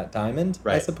tip of that diamond,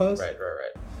 I suppose. Right.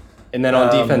 And then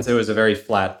on defense, it was a very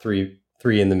flat three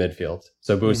in the midfield.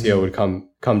 So Busio would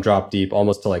come drop deep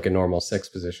almost to like a normal 6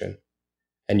 position.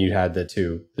 And you had the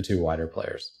two wider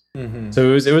players. Mm-hmm.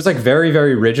 So it was like very,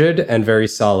 very rigid and very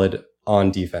solid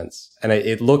on defense. And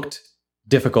it looked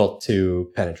difficult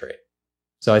to penetrate.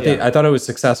 So I thought it was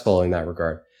successful in that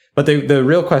regard. But the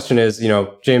real question is,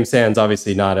 James Sands,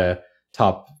 obviously not a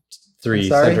top 3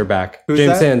 center back. Who's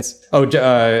James that? Sands. Oh,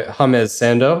 James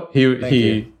Sando.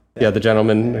 The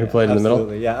gentleman who played in the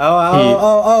middle. Yeah.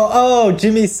 Oh,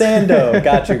 Jimmy Sando.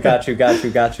 Got you.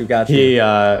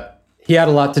 He had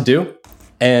a lot to do,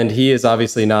 and he is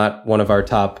obviously not one of our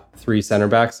top 3 center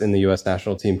backs in the U.S.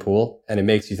 national team pool. And it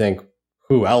makes you think,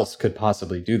 who else could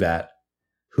possibly do that?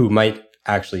 Who might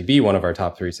actually be one of our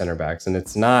top 3 center backs? And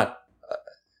it's not.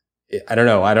 I don't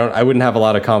know. I wouldn't have a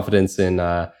lot of confidence in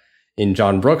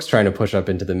John Brooks trying to push up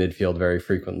into the midfield very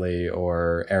frequently,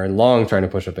 or Aaron Long trying to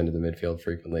push up into the midfield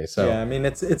frequently. So yeah, I mean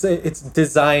it's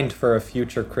designed for a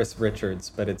future Chris Richards,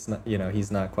 but it's not.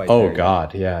 He's not quite. Oh there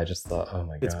God, yet. yeah. I just thought, oh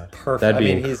my God, it's perfect. That'd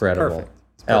be incredible.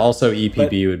 He's perfect. Also,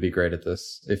 EPB would be great at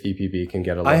this if EPB can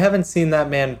get a. I haven't seen that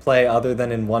man play other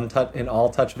than in all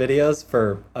touch videos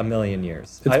for a million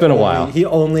years. It's been a while. He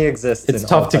only exists. It's in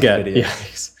tough all to touch get.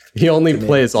 videos. Yeah, he only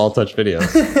plays all touch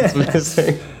videos. That's what he's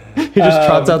saying. He just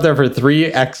trots out there for 3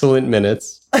 excellent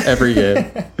minutes every game.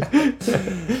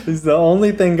 He's the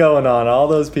only thing going on. All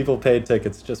those people paid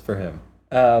tickets just for him.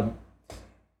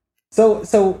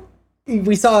 So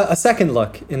we saw a second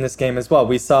look in this game as well.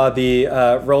 We saw the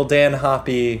Roldan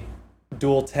Hoppy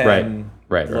dual 10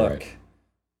 look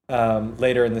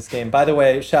later in this game. By the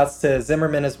way, shouts to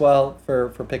Zimmerman as well for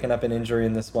picking up an injury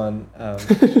in this one.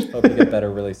 Hope you get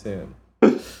better really soon.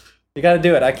 You got to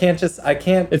do it. I can't.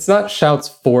 It's not shouts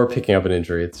for picking up an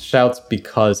injury. It's shouts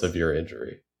because of your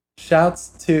injury. Shouts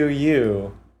to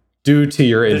you. Due to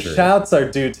your injury. The shouts are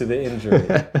due to the injury.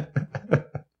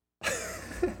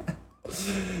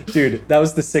 Dude, that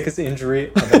was the sickest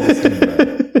injury I've ever seen,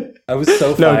 bro. I was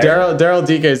so fired. No, Daryl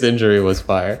DK's injury was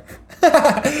fire.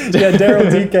 Yeah,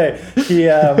 Daryl DK.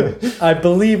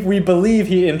 We believe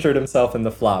he injured himself in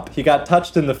the flop. He got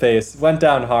touched in the face, went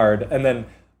down hard, and then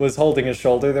was holding his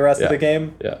shoulder the rest of the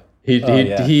game. Yeah.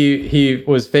 He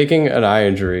was faking an eye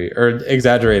injury or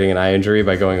exaggerating an eye injury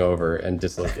by going over and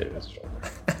dislocating his shoulder.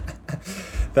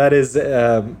 That is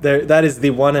the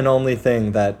one and only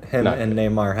thing that him and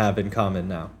Neymar have in common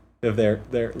now of their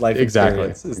life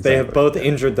experience. Exactly. They have both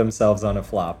injured themselves on a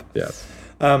flop. Yes.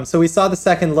 So we saw the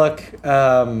second look.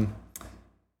 Man,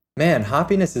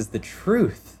 Hoppiness is the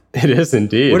truth. It is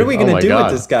indeed. What are we going to do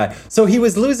with this guy? So he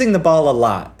was losing the ball a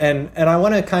lot, and I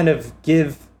want to kind of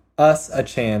give us a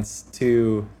chance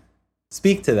to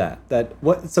speak to that.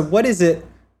 What is it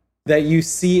that you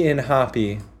see in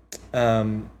Hoppy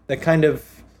that kind of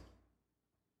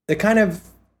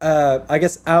I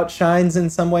guess outshines in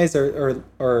some ways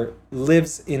or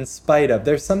lives in spite of?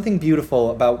 There's something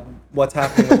beautiful about what's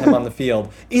happening with him on the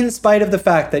field, in spite of the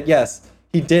fact that, yes,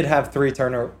 he did have 3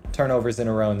 turnovers in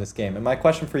a row in this game. And my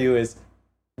question for you is,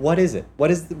 what is it? What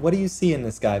do you see in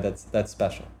this guy that's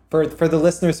special? For the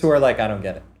listeners who are like, I don't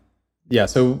get it. Yeah,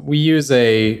 so we use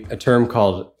a term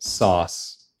called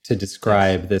sauce to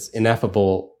describe this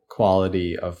ineffable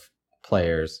quality of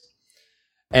players.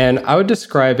 And I would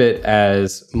describe it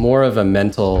as more of a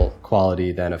mental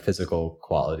quality than a physical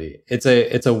quality. It's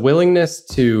a willingness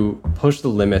to push the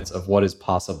limits of what is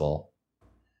possible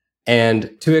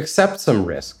and to accept some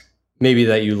risk. Maybe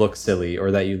that you look silly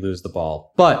or that you lose the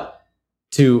ball, but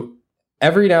to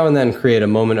every now and then create a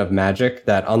moment of magic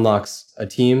that unlocks a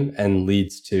team and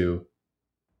leads to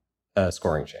a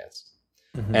scoring chance.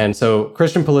 Mm-hmm. And so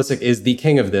Christian Pulisic is the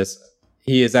king of this.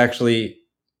 He is actually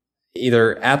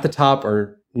either at the top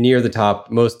or near the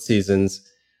top most seasons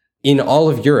in all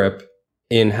of Europe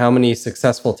in how many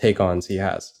successful take-ons he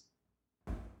has.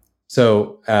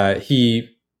 So he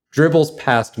dribbles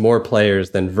past more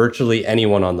players than virtually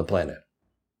anyone on the planet.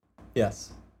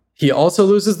 Yes. He also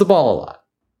loses the ball a lot.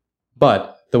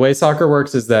 But the way soccer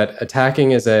works is that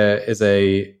attacking is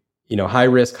a high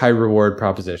risk, high reward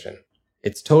proposition.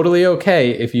 It's totally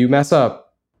okay if you mess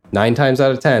up 9 times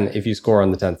out of 10 if you score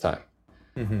on the 10th time.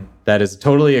 Mm-hmm. That is a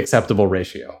totally acceptable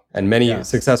ratio, and many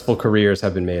successful careers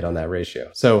have been made on that ratio.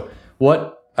 So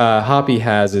what Hoppy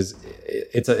has is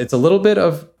it's a little bit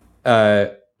of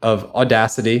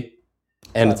audacity,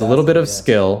 and it's a little bit of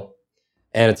skill,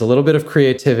 and it's a little bit of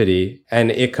creativity,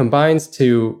 and it combines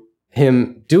to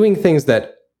him doing things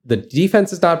that the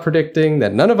defense is not predicting,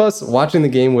 that none of us watching the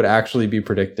game would actually be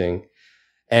predicting,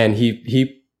 and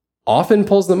he often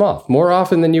pulls them off, more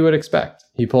often than you would expect.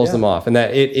 He pulls them off, and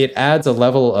that it adds a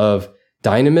level of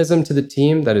dynamism to the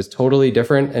team that is totally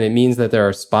different. And it means that there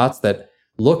are spots that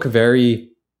look very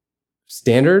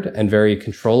standard and very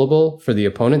controllable for the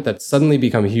opponent that suddenly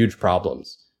become huge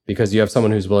problems because you have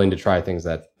someone who's willing to try things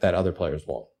that other players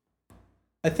won't.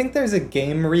 I think there's a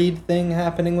game read thing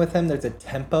happening with him. There's a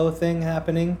tempo thing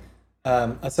happening,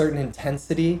 a certain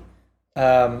intensity.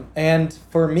 And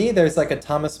for me, there's like a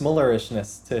Thomas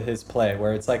Muller-ishness to his play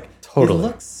where it's like,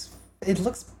 totally. It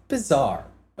looks bizarre,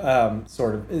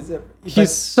 sort of.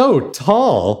 He's so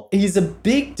tall. He's a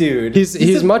big dude.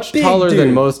 He's much taller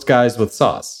than most guys with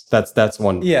sauce. That's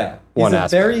one. Yeah, one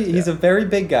aspect. He's a very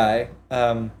big guy.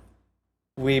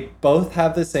 We both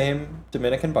have the same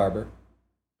Dominican barber.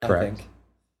 Correct. I think.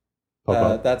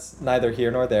 Popo. That's neither here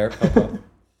nor there. Popo.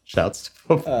 Shouts to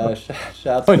Popo.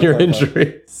 Shouts on to your Popo.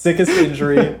 Injury. Sickest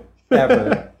injury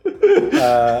ever.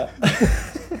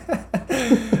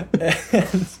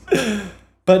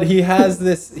 But he has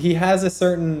a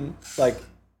certain like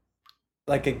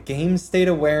a game state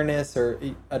awareness or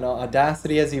an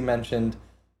audacity, as you mentioned.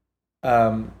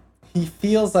 He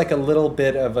feels like a little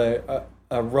bit of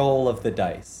a roll of the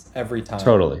dice every time.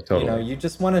 Totally. You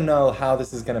just want to know how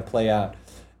this is going to play out.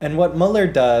 And what Muller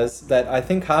does that I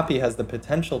think Hoppy has the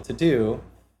potential to do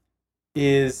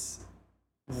is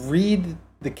read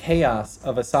the chaos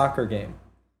of a soccer game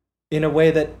in a way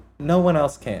that no one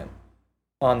else can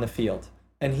on the field.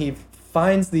 And he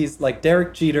finds these, like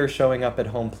Derek Jeter showing up at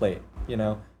home plate,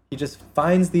 he just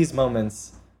finds these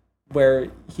moments where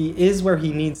he is where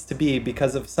he needs to be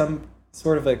because of some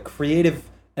sort of a creative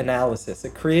analysis, a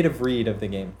creative read of the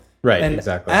game. Right, and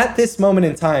exactly. At this moment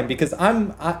in time, because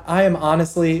I am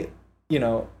honestly,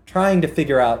 trying to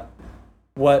figure out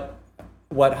what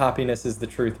happiness is the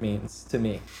truth means to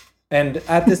me. And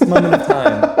at this moment of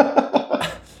time,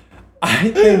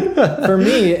 I think for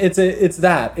me, it's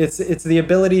the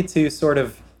ability to sort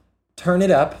of turn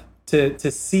it up,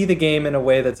 to see the game in a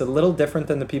way that's a little different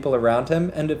than the people around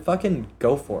him, and to fucking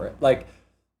go for it. Like,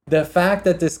 the fact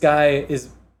that this guy is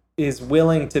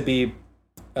willing to be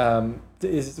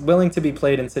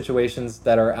played in situations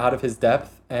that are out of his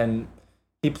depth, and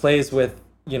he plays with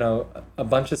a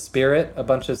bunch of spirit, a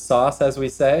bunch of sauce, as we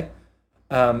say,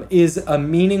 is a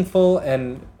meaningful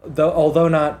and, although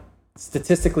not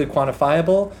statistically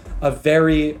quantifiable, a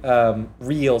very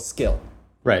real skill.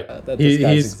 Right. That this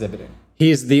guy's exhibiting.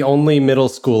 He's the only middle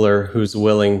schooler who's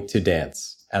willing to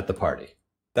dance at the party.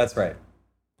 That's right.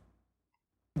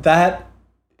 That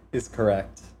is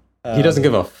correct. He doesn't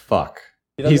give a fuck.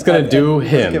 He's going to do him.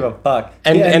 He doesn't give a fuck.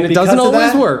 And it doesn't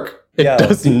always work. It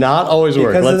does not always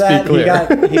work. Let's be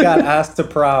clear. He got asked to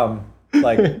prom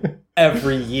like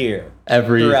every year.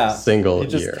 Every single year.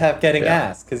 He just kept getting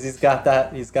asked because he's got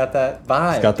that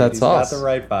vibe. He's got that sauce. He's got the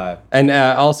right vibe. And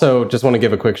also just want to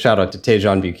give a quick shout out to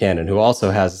Tajon Buchanan, who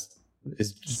also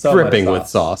is so dripping with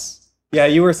sauce. Yeah,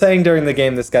 you were saying during the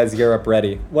game this guy's Europe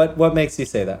ready. What makes you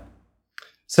say that?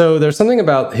 So there's something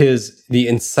about the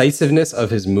incisiveness of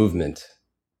his movement.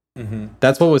 Mm-hmm.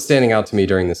 That's what was standing out to me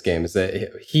during this game, is that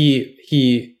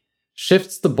he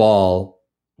shifts the ball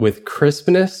with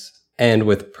crispness and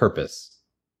with purpose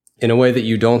in a way that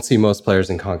you don't see most players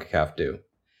in CONCACAF do.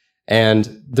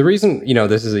 And the reason,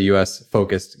 this is a US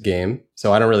focused game,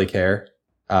 so I don't really care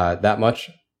that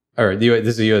much. Or this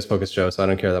is a US focused show, so I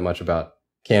don't care that much about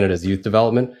Canada's youth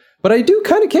development. But I do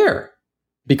kind of care,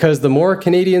 because the more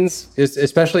Canadians,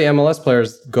 especially MLS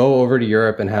players, go over to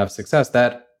Europe and have success,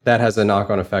 that has a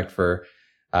knock-on effect for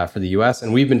the US.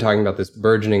 And we've been talking about this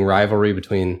burgeoning rivalry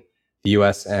between the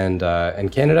US and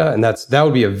Canada, and that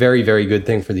would be a very, very good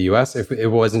thing for the US if it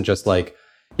wasn't just like,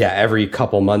 every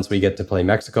couple months we get to play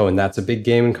Mexico, and that's a big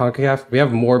game in CONCACAF. We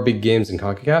have more big games in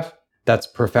CONCACAF. That's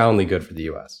profoundly good for the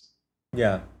US.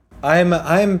 Yeah.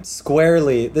 I'm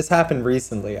squarely, this happened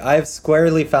recently, I've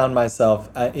squarely found myself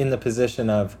in the position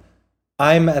of,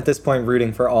 I'm at this point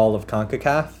rooting for all of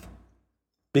CONCACAF,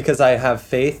 because I have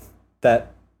faith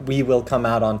that we will come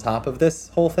out on top of this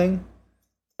whole thing,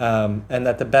 and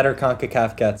that the better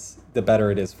CONCACAF gets, the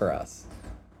better it is for us.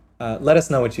 Let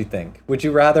us know what you think. Would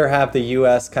you rather have the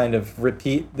US kind of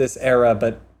repeat this era,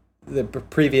 but the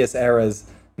previous eras,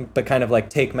 but kind of like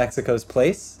take Mexico's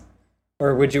place?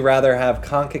 Or would you rather have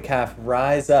CONCACAF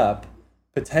rise up,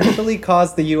 potentially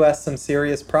cause the US some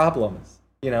serious problems?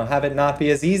 Have it not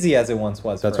be as easy as it once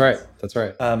was. That's right. That's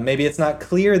right. Maybe it's not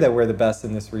clear that we're the best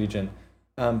in this region,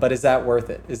 but is that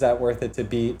worth it? Is that worth it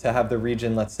to have the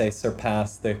region, let's say,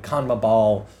 surpass the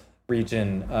CONMEBOL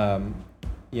region,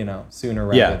 sooner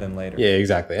rather than later? Yeah,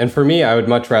 exactly. And for me, I would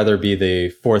much rather be the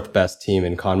fourth best team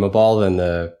in CONMEBOL than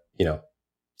the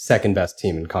second best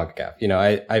team in CONCACAF.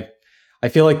 I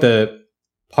feel like the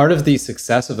part of the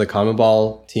success of the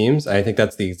CONMEBOL teams, I think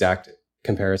that's the exact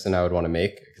comparison I would want to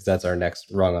make, because that's our next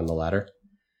rung on the ladder,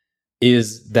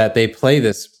 is that they play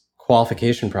this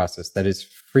qualification process that is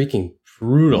freaking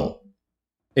brutal.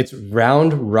 It's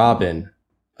round robin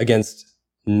against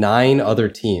 9 other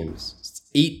teams. It's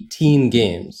 18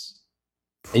 games.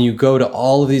 And you go to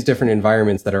all of these different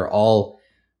environments that are all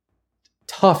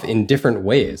tough in different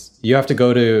ways. You have to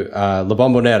go to La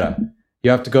Bombonera.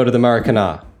 You have to go to the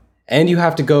Maracanã. And you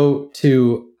have to go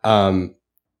to Bolivia,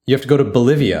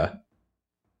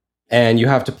 and you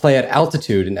have to play at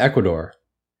altitude in Ecuador.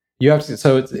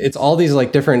 So it's all these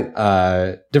like different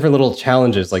little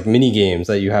challenges, like mini games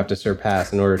that you have to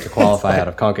surpass in order to qualify out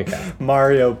of CONCACAF.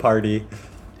 Mario Party.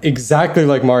 Exactly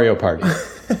like Mario Party.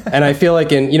 And I feel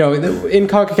like in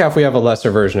CONCACAF we have a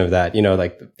lesser version of that.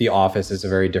 Like the Office is a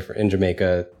very different, in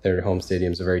Jamaica, their home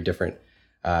stadium is a very different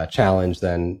challenge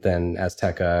than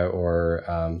Azteca or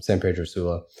San Pedro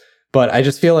Sula. But I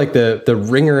just feel like the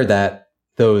ringer that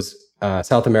those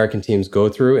South American teams go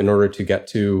through in order to get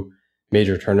to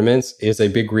major tournaments is a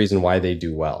big reason why they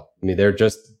do well. I mean, they're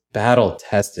just battle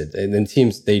tested, and then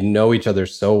teams, they know each other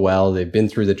so well. They've been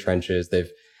through the trenches. They've,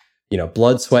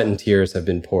 blood, sweat, and tears have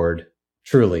been poured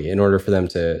truly in order for them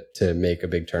to make a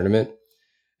big tournament.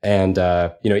 And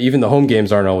even the home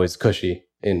games aren't always cushy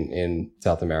in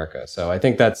South America. So I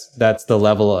think that's the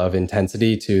level of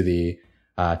intensity to the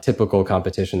typical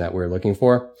competition that we're looking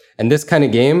for. And this kind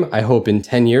of game, I hope in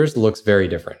 10 years looks very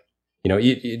different.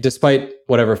 Despite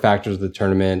whatever factors of the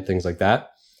tournament, things like that,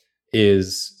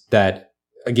 is that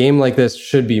a game like this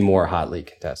should be more hotly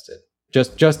contested.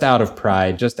 just out of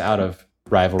pride, just out of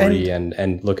rivalry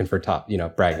and looking for top,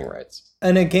 bragging rights.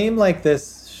 And a game like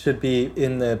this should be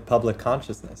in the public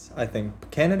consciousness. I think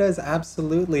Canada is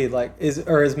absolutely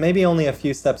is maybe only a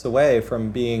few steps away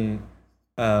from being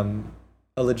a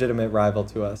legitimate rival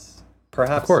to us.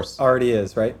 Perhaps, of course, already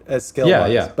is, right? As skill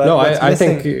wise. Yeah. But no, I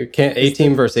think A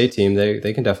team versus A team,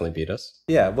 they can definitely beat us.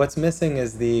 Yeah, what's missing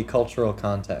is the cultural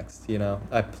context.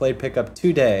 I played pickup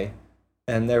today,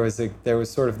 and there was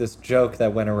sort of this joke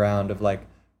that went around of like,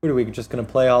 what are we just gonna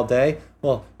play all day?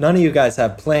 Well, none of you guys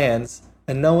have plans,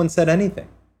 and no one said anything.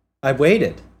 I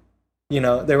waited. They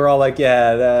were all like,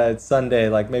 yeah, it's Sunday,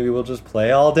 like maybe we'll just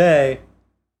play all day.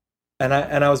 And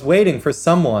I was waiting for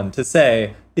someone to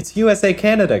say, it's USA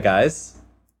Canada, guys.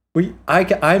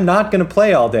 I'm not going to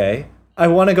play all day. I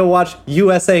want to go watch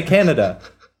USA Canada.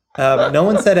 No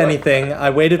one said anything. I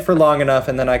waited for long enough,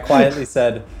 and then I quietly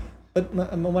said, but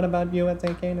what about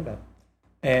USA Canada?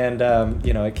 And,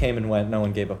 it came and went. No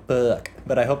one gave a fuck.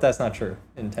 But I hope that's not true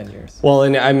in 10 years. Well,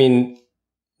 and I mean,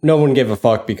 no one gave a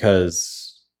fuck because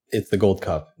it's the Gold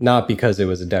Cup, not because it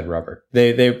was a dead rubber.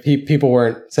 People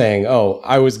weren't saying, "Oh,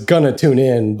 I was gonna tune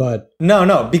in," but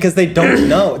no, because they don't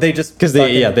know. They just because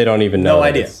they don't even know. No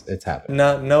idea. It's happening.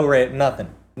 No rate, nothing.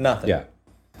 Yeah.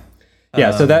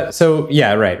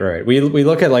 Right. We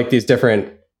look at like these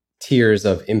different tiers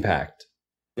of impact.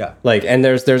 Yeah. Like, and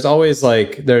there's always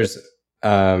like there's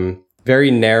a very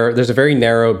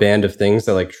narrow band of things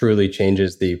that like truly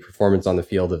changes the performance on the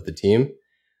field of the team,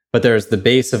 but there's the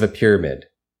base of a pyramid.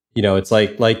 It's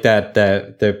like that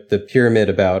the pyramid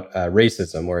about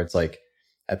racism, where it's like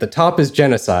at the top is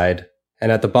genocide, and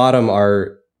at the bottom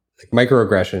are like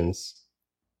microaggressions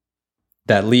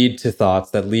that lead to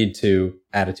thoughts, that lead to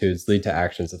attitudes, lead to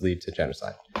actions that lead to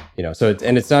genocide. So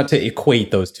it's not to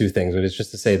equate those two things, but it's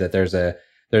just to say that there's a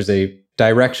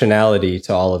directionality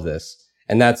to all of this,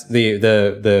 and that's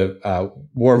the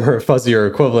warmer, fuzzier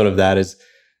equivalent of that is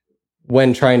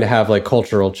when trying to have like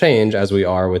cultural change, as we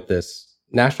are with this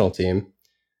national team,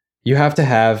 you have to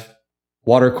have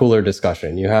water cooler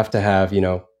discussion. You have to have,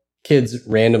 kids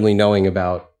randomly knowing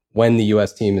about when the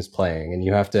US team is playing, and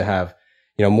you have to have,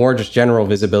 more just general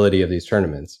visibility of these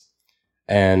tournaments.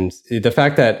 And the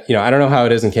fact that, I don't know how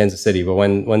it is in Kansas City, but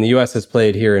when the US has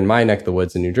played here in my neck of the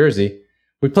woods in New Jersey,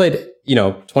 we played,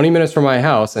 20 minutes from my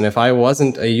house. And if I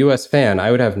wasn't a US fan,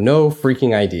 I would have no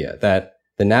freaking idea that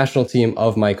the national team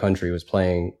of my country was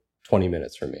playing 20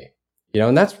 minutes from me.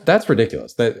 And that's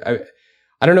ridiculous. That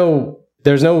I don't know.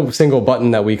 There's no single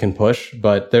button that we can push,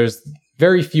 but there's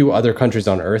very few other countries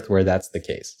on earth where that's the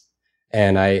case.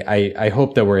 And I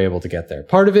hope that we're able to get there.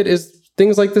 Part of it is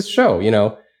things like this show.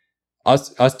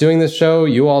 Us doing this show,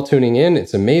 you all tuning in.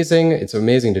 It's amazing. It's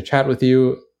amazing to chat with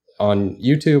you on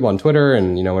YouTube, on Twitter,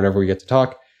 and whenever we get to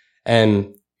talk.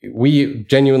 And we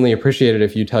genuinely appreciate it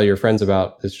if you tell your friends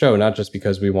about this show, not just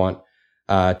because we want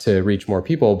to reach more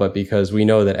people, but because we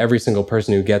know that every single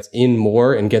person who gets in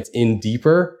more and gets in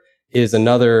deeper is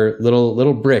another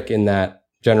little brick in that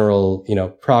general,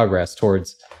 progress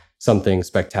towards something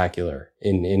spectacular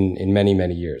in many,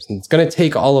 many years. And it's going to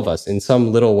take all of us in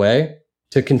some little way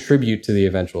to contribute to the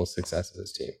eventual success of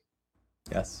this team.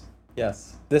 Yes.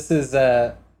 This is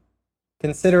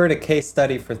consider it a case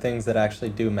study for things that actually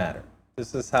do matter.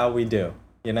 This is how we do,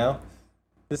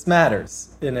 This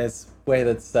matters in its way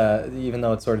that's, even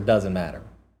though it sort of doesn't matter.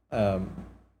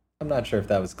 I'm not sure if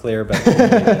that was clear, but...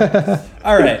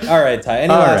 All right, Ty.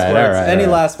 Any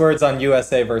last words on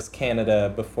USA versus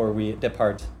Canada before we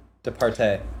depart?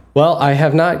 Well, I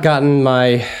have not gotten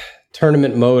my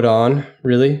tournament mode on,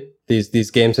 really.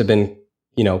 These games have been,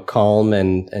 calm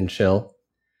and chill.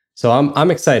 So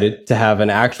I'm excited to have an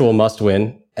actual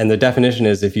must-win. And the definition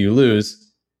is if you lose,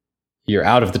 you're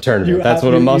out of the tournament. That's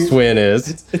what a must-win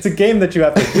is. It's a game that you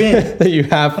have to win. You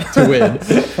have to win.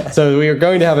 So we are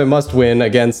going to have a must-win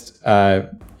against,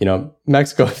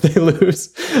 Mexico if they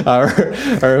lose, or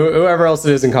whoever else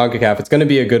it is in CONCACAF. It's going to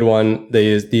be a good one.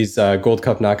 These Gold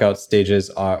Cup knockout stages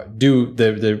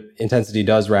the intensity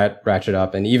does ratchet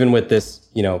up, and even with this,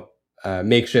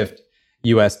 makeshift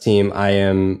U.S. team,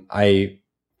 I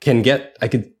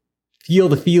could feel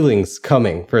the feelings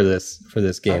coming for this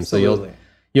game. Absolutely. So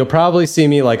you'll probably see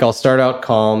me, like, I'll start out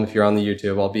calm. If you're on the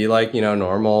YouTube, I'll be like,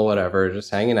 normal, whatever, just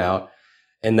hanging out.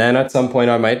 And then at some point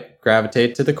I might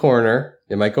gravitate to the corner.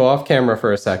 It might go off camera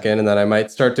for a second, and then I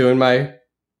might start doing my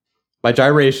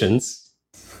gyrations.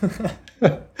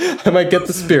 I might get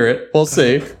the spirit. We'll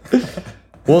see.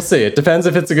 It depends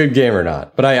if it's a good game or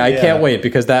not. But I can't wait,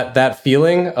 because that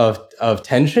feeling of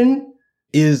tension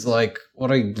is like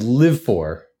what I live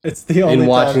for. It's the only in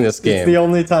watching this game. It's the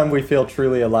only time we feel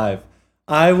truly alive.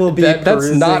 I will be That's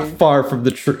perusing. not far from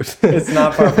the truth. It's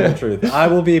not far from the truth. I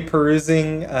will be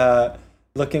perusing,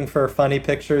 looking for funny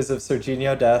pictures of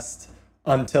Serginho Dest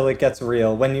until it gets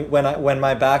real. When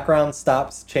my background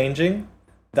stops changing,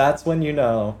 that's when you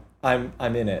know I'm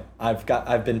in it.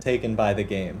 I've been taken by the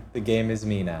game. The game is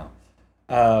me now.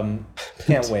 Can't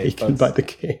wait, Taken folks. by the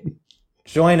game.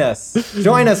 Join us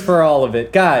for all of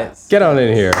it, guys. Get on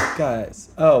in here. Guys.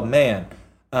 Oh man,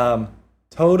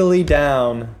 totally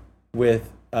down with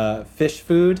fish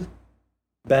food.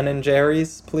 Ben and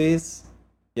Jerry's, please.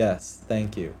 Yes,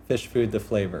 thank you. Fish food, the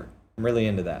flavor. I'm really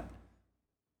into that.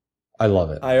 I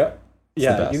love it. I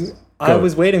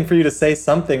was waiting for you to say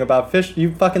something about fish.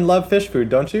 You fucking love fish food,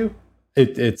 don't you?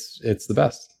 It's the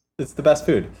best. It's the best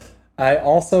food. I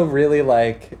also really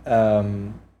like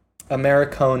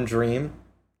Americone Dream.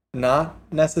 Not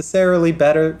necessarily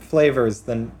better flavors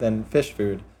than fish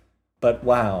food, but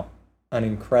wow, an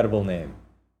incredible name.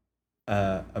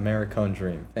 Americone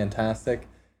Dream. Fantastic.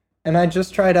 And I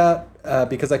just tried out,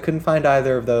 because I couldn't find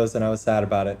either of those and I was sad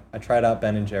about it, I tried out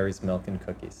Ben & Jerry's Milk and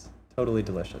Cookies. Totally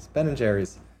delicious. Ben &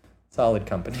 Jerry's, solid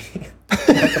company.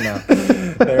 Check them out.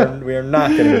 We are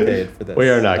not getting paid for this. We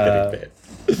are not getting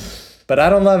paid. But I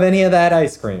don't love any of that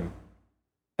ice cream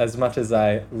as much as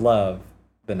I love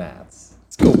the Nats.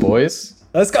 Let's go, boys.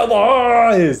 Let's go,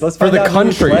 boys! Let's find For the out who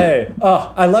country. we play.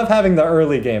 Oh, I love having the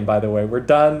early game, by the way. We're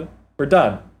done. We're It's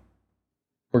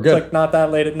good. like not that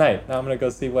late at night. Now I'm going to go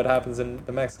see what happens in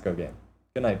the Mexico game.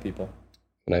 Good night, people.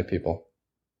 Good night, people.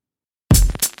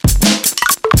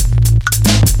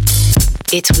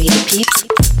 It's We the Peeps.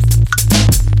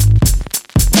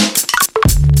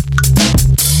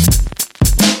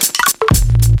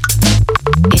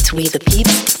 It's We the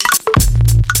Peeps.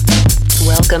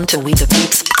 Welcome to We the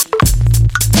Peeps.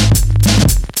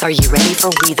 Are you ready for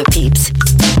We the Peeps?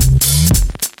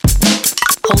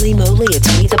 Holy moly, it's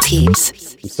We the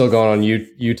Peeps. I'm still going on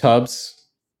YouTubes.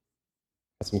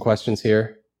 Got some questions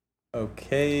here.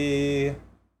 Okay.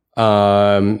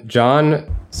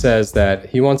 John says that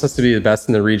he wants us to be the best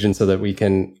in the region so that we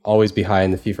can always be high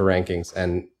in the FIFA rankings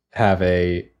and have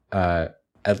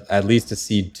at least a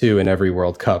seed 2 in every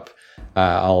World Cup.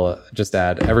 I'll just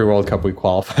add every World Cup we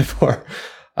qualify for.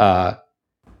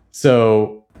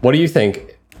 So what do you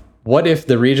think? What if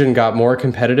the region got more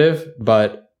competitive,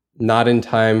 but not in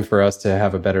time for us to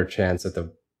have a better chance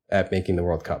at making the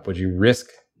World Cup? Would you risk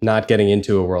not getting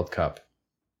into a World Cup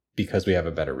because we have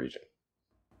a better region?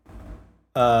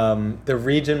 The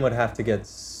region would have to get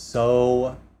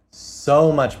so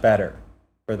much better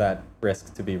for that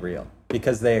risk to be real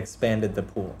because they expanded the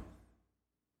pool.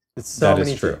 It's so That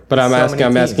many is true. te- But I'm so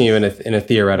many asking you teams. in a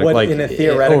theoretical, What, like in a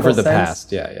theoretical over the sense?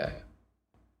 past. Yeah.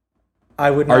 I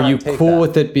would not Are you take cool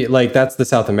that. with it? Like that's the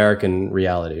South American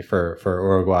reality for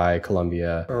Uruguay,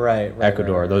 Colombia, Right,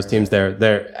 Ecuador. right, Those right, teams, right.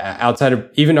 they're outside of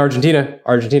even Argentina.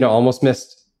 Argentina almost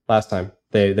missed last time.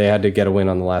 They had to get a win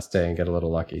on the last day and get a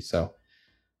little lucky. So,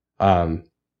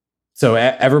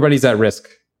 everybody's at risk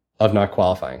of not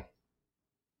qualifying.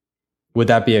 Would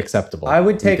that be acceptable? I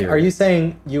would in take. theory? Are you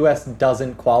saying U.S.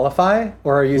 doesn't qualify,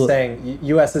 or are you saying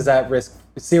U.S. is at risk,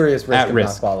 serious risk at of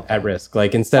risk? not qualifying? At risk.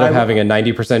 Like instead of I- having a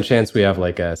 90% chance, we have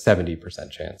like a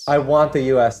 70% chance. I want the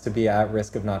U.S. to be at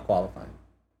risk of not qualifying.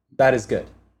 That is good.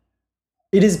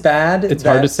 It is bad. It's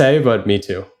hard to say, but me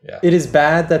too. Yeah. It is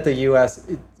bad that the U.S.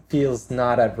 feels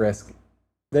not at risk.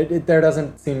 There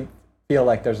doesn't feel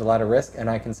like there's a lot of risk, and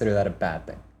I consider that a bad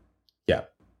thing. Yeah.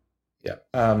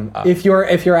 If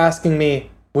you're asking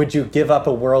me, would you give up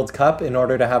a World Cup in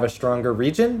order to have a stronger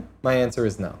region? My answer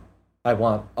is no. I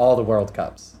want all the World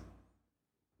Cups.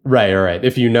 Right.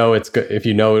 If you know it's good, if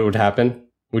you know it would happen,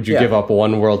 would you Yeah. give up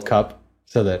one World Cup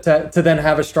so that? To then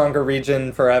have a stronger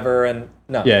region forever and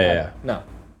no. Yeah. No.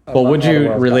 I But want would all the you,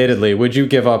 World Cups. relatedly, would you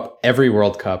give up every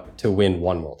World Cup to win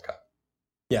one World Cup?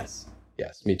 Yes.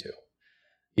 Yes, me too.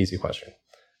 Easy question.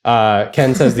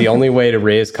 Ken says the only way to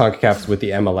raise CONCACAF is with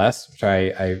the MLS, which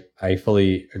I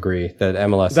fully agree that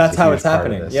MLS. That's is a how huge it's part of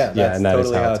happening. this. Yeah, that's and that is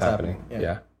totally how how it's it's happening. happening.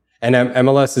 Yeah. And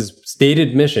MLS's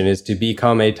stated mission is to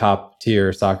become a top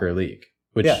tier soccer league,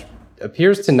 which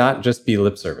appears to not just be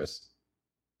lip service.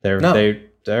 They're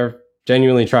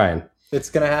genuinely trying. It's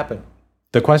gonna happen.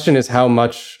 The question is how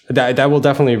much that will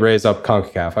definitely raise up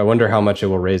CONCACAF. I wonder how much it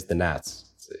will raise the Nats.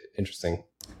 It's interesting.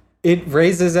 It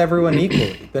raises everyone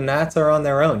equally. The Nats are on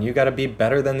their own. You got to be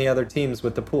better than the other teams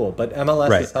with the pool, but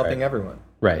MLS is helping everyone.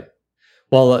 Right.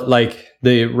 Well, like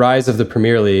the rise of the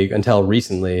Premier League until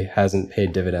recently hasn't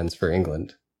paid dividends for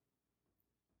England.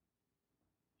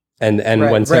 And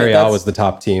when Serie A was the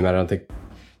top team, I don't think,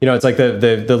 it's like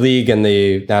the league and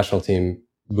the national team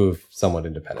move somewhat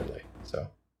independently. So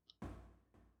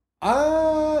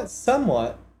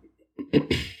Somewhat.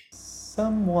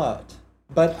 Somewhat.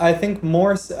 But I think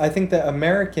more, I think the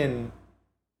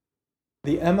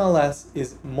MLS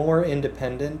is more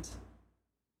independent.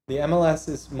 The MLS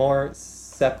is more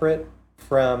separate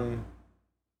from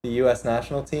the U.S.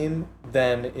 national team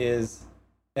than is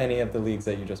any of the leagues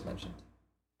that you just mentioned,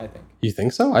 I think. You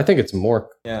think so? I think it's more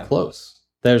close.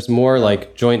 There's more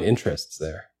like joint interests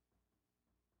there.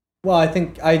 Well,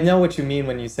 I know what you mean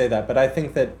when you say that, but I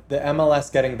think that the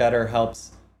MLS getting better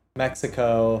helps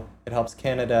Mexico, it helps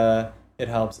Canada, it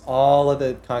helps all of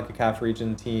the CONCACAF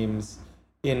region teams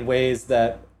in ways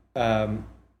that in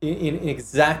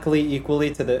exactly equally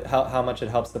to how much it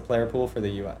helps the player pool for the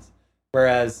US.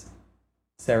 Whereas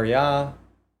Serie A,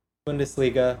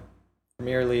 Bundesliga,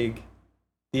 Premier League,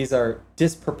 these are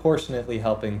disproportionately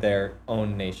helping their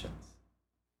own nations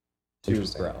to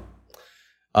grow.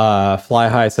 Fly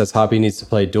High says Hoppy needs to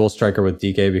play dual striker with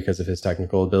DK because of his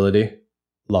technical ability.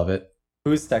 Love it.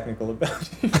 Whose technical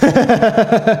ability?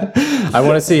 I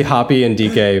want to see Hoppy and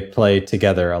DK play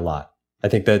together a lot. I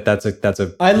think that's a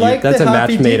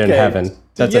match made in heaven.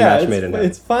 That's a match made in heaven.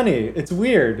 It's funny. It's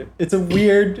weird. It's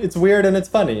weird and it's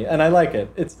funny, and I like it.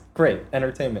 It's great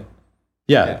entertainment.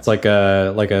 Yeah, it's like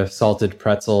a salted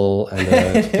pretzel and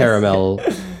a caramel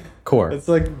core. It's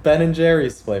like Ben and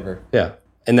Jerry's flavor. Yeah.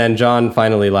 And then John,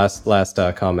 finally, last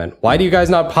comment. Why do you guys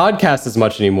not podcast as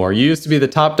much anymore? You used to be the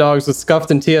top dogs with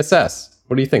Scuffed and TSS.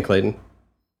 What do you think, Clayton?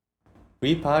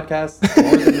 We podcast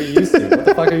more than we used to. What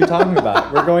the fuck are you talking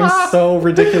about? We're going so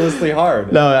ridiculously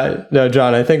hard. No,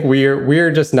 John. I think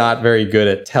we're just not very good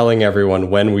at telling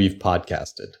everyone when we've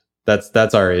podcasted.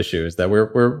 That's our issue. Is that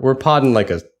we're podding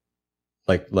like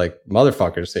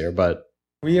motherfuckers here, but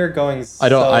we are going.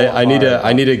 I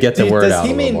need to get the word out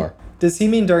a little more. Does he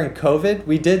mean during COVID?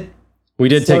 We did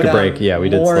take a break. Yeah, we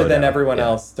did more than everyone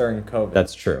else during COVID.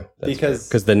 That's true.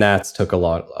 Because the Nats took a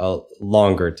lot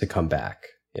longer to come back.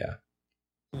 Yeah.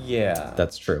 Yeah.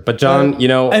 That's true. But John,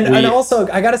 and also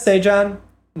I gotta say, John,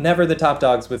 never the top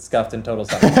dogs with Scuffed and Total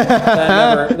Soccer.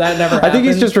 that never happened. I think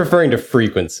he's just referring to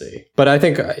frequency. But I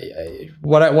think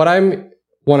what I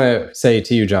want to say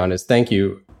to you, John, is thank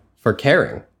you for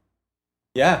caring.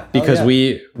 Yeah. Because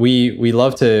we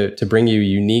love to bring you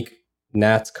unique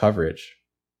Nats coverage,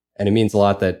 and it means a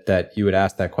lot that you would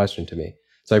ask that question to me.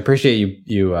 So I appreciate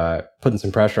you putting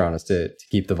some pressure on us to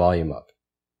keep the volume up,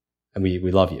 and we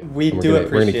love you. We do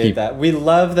appreciate that. We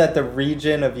love that the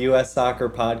region of U.S. soccer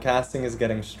podcasting is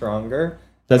getting stronger.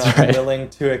 That's right. I'm willing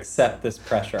to accept this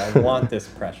pressure. I want this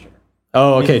pressure.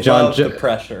 Oh, okay, John. The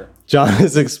pressure. John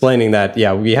is explaining that.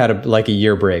 Yeah, we had a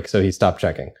year break, so he stopped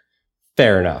checking.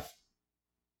 Fair enough.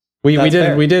 We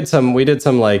did some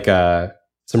like.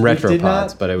 Some retro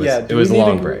pods, but it was a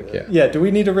long break. Yeah. Yeah. Do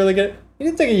we need to really we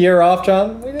didn't take a year off,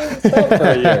 John. We didn't stop for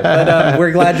a year. But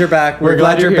we're glad you're back. We're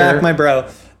glad you're back, my bro.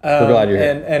 We're glad you're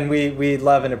here. And we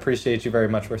love and appreciate you very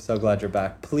much. We're so glad you're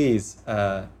back. Please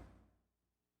tell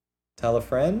a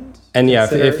friend. And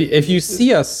if you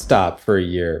see us stop for a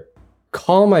year,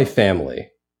 call my family.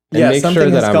 And make something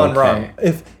sure that has gone okay. wrong.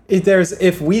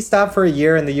 If we stop for a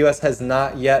year and the U.S. has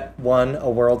not yet won a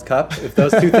World Cup, if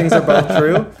those two things are both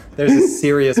true, there's a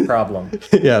serious problem.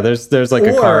 Yeah, there's like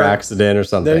a car accident or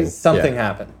something. Something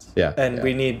happened. Yeah, and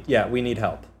we need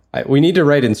help. We need to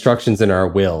write instructions in our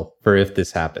will for if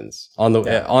this happens on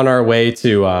our way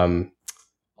to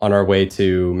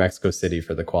Mexico City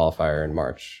for the qualifier in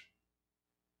March.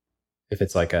 If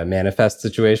it's like a manifest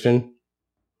situation.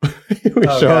 we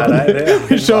show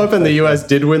up and the U.S.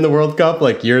 did win the World Cup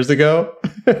like years ago.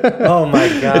 Oh my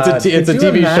god! It's a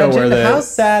TV show where how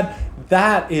sad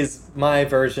that is. My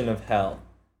version of hell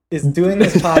is doing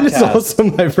this podcast. That is also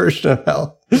my version of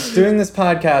hell. Doing this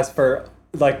podcast for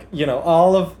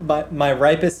all of my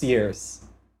ripest years,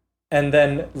 and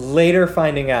then later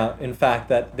finding out, in fact,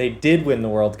 that they did win the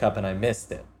World Cup and I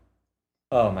missed it.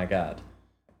 Oh my god!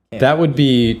 That would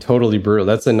be totally brutal.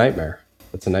 That's a nightmare.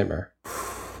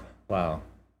 Wow.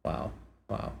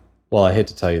 Well, I hate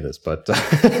to tell you this, but they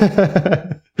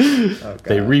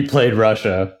replayed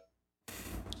Russia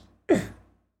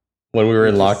when we were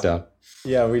in lockdown.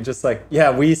 Yeah, we just we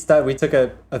took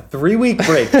a 3-week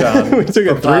break, John. We took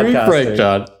a 3-week break,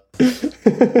 John.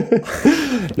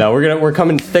 Now we're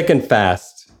coming thick and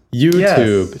fast.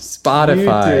 YouTube,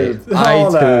 Spotify,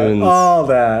 iTunes, all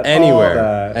that,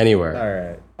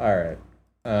 anywhere. All right.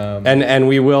 And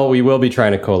we will be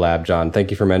trying to collab, John.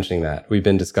 Thank you for mentioning that. We've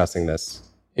been discussing this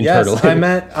internally.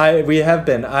 Yes, we have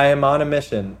been. I am on a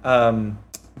mission.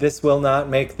 This will not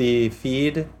make the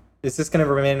feed Is this going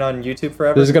to remain on YouTube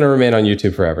forever? This is going to remain on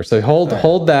YouTube forever. So hold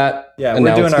that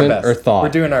announcement or thought. We're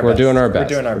doing our best. We're doing our best.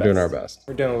 We're doing our best. We're doing our best.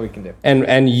 We're doing what we can do.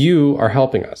 And you are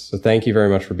helping us. So thank you very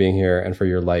much for being here and for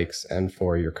your likes and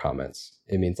for your comments.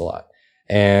 It means a lot.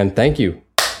 And thank you.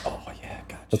 Oh yeah,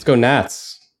 gotcha. Let's go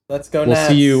Nats. Let's go Nats.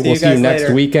 We'll see you next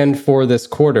later. weekend for this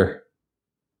quarter.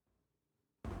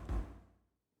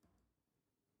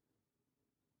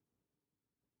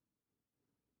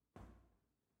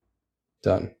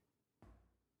 Done.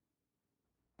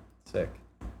 Sick.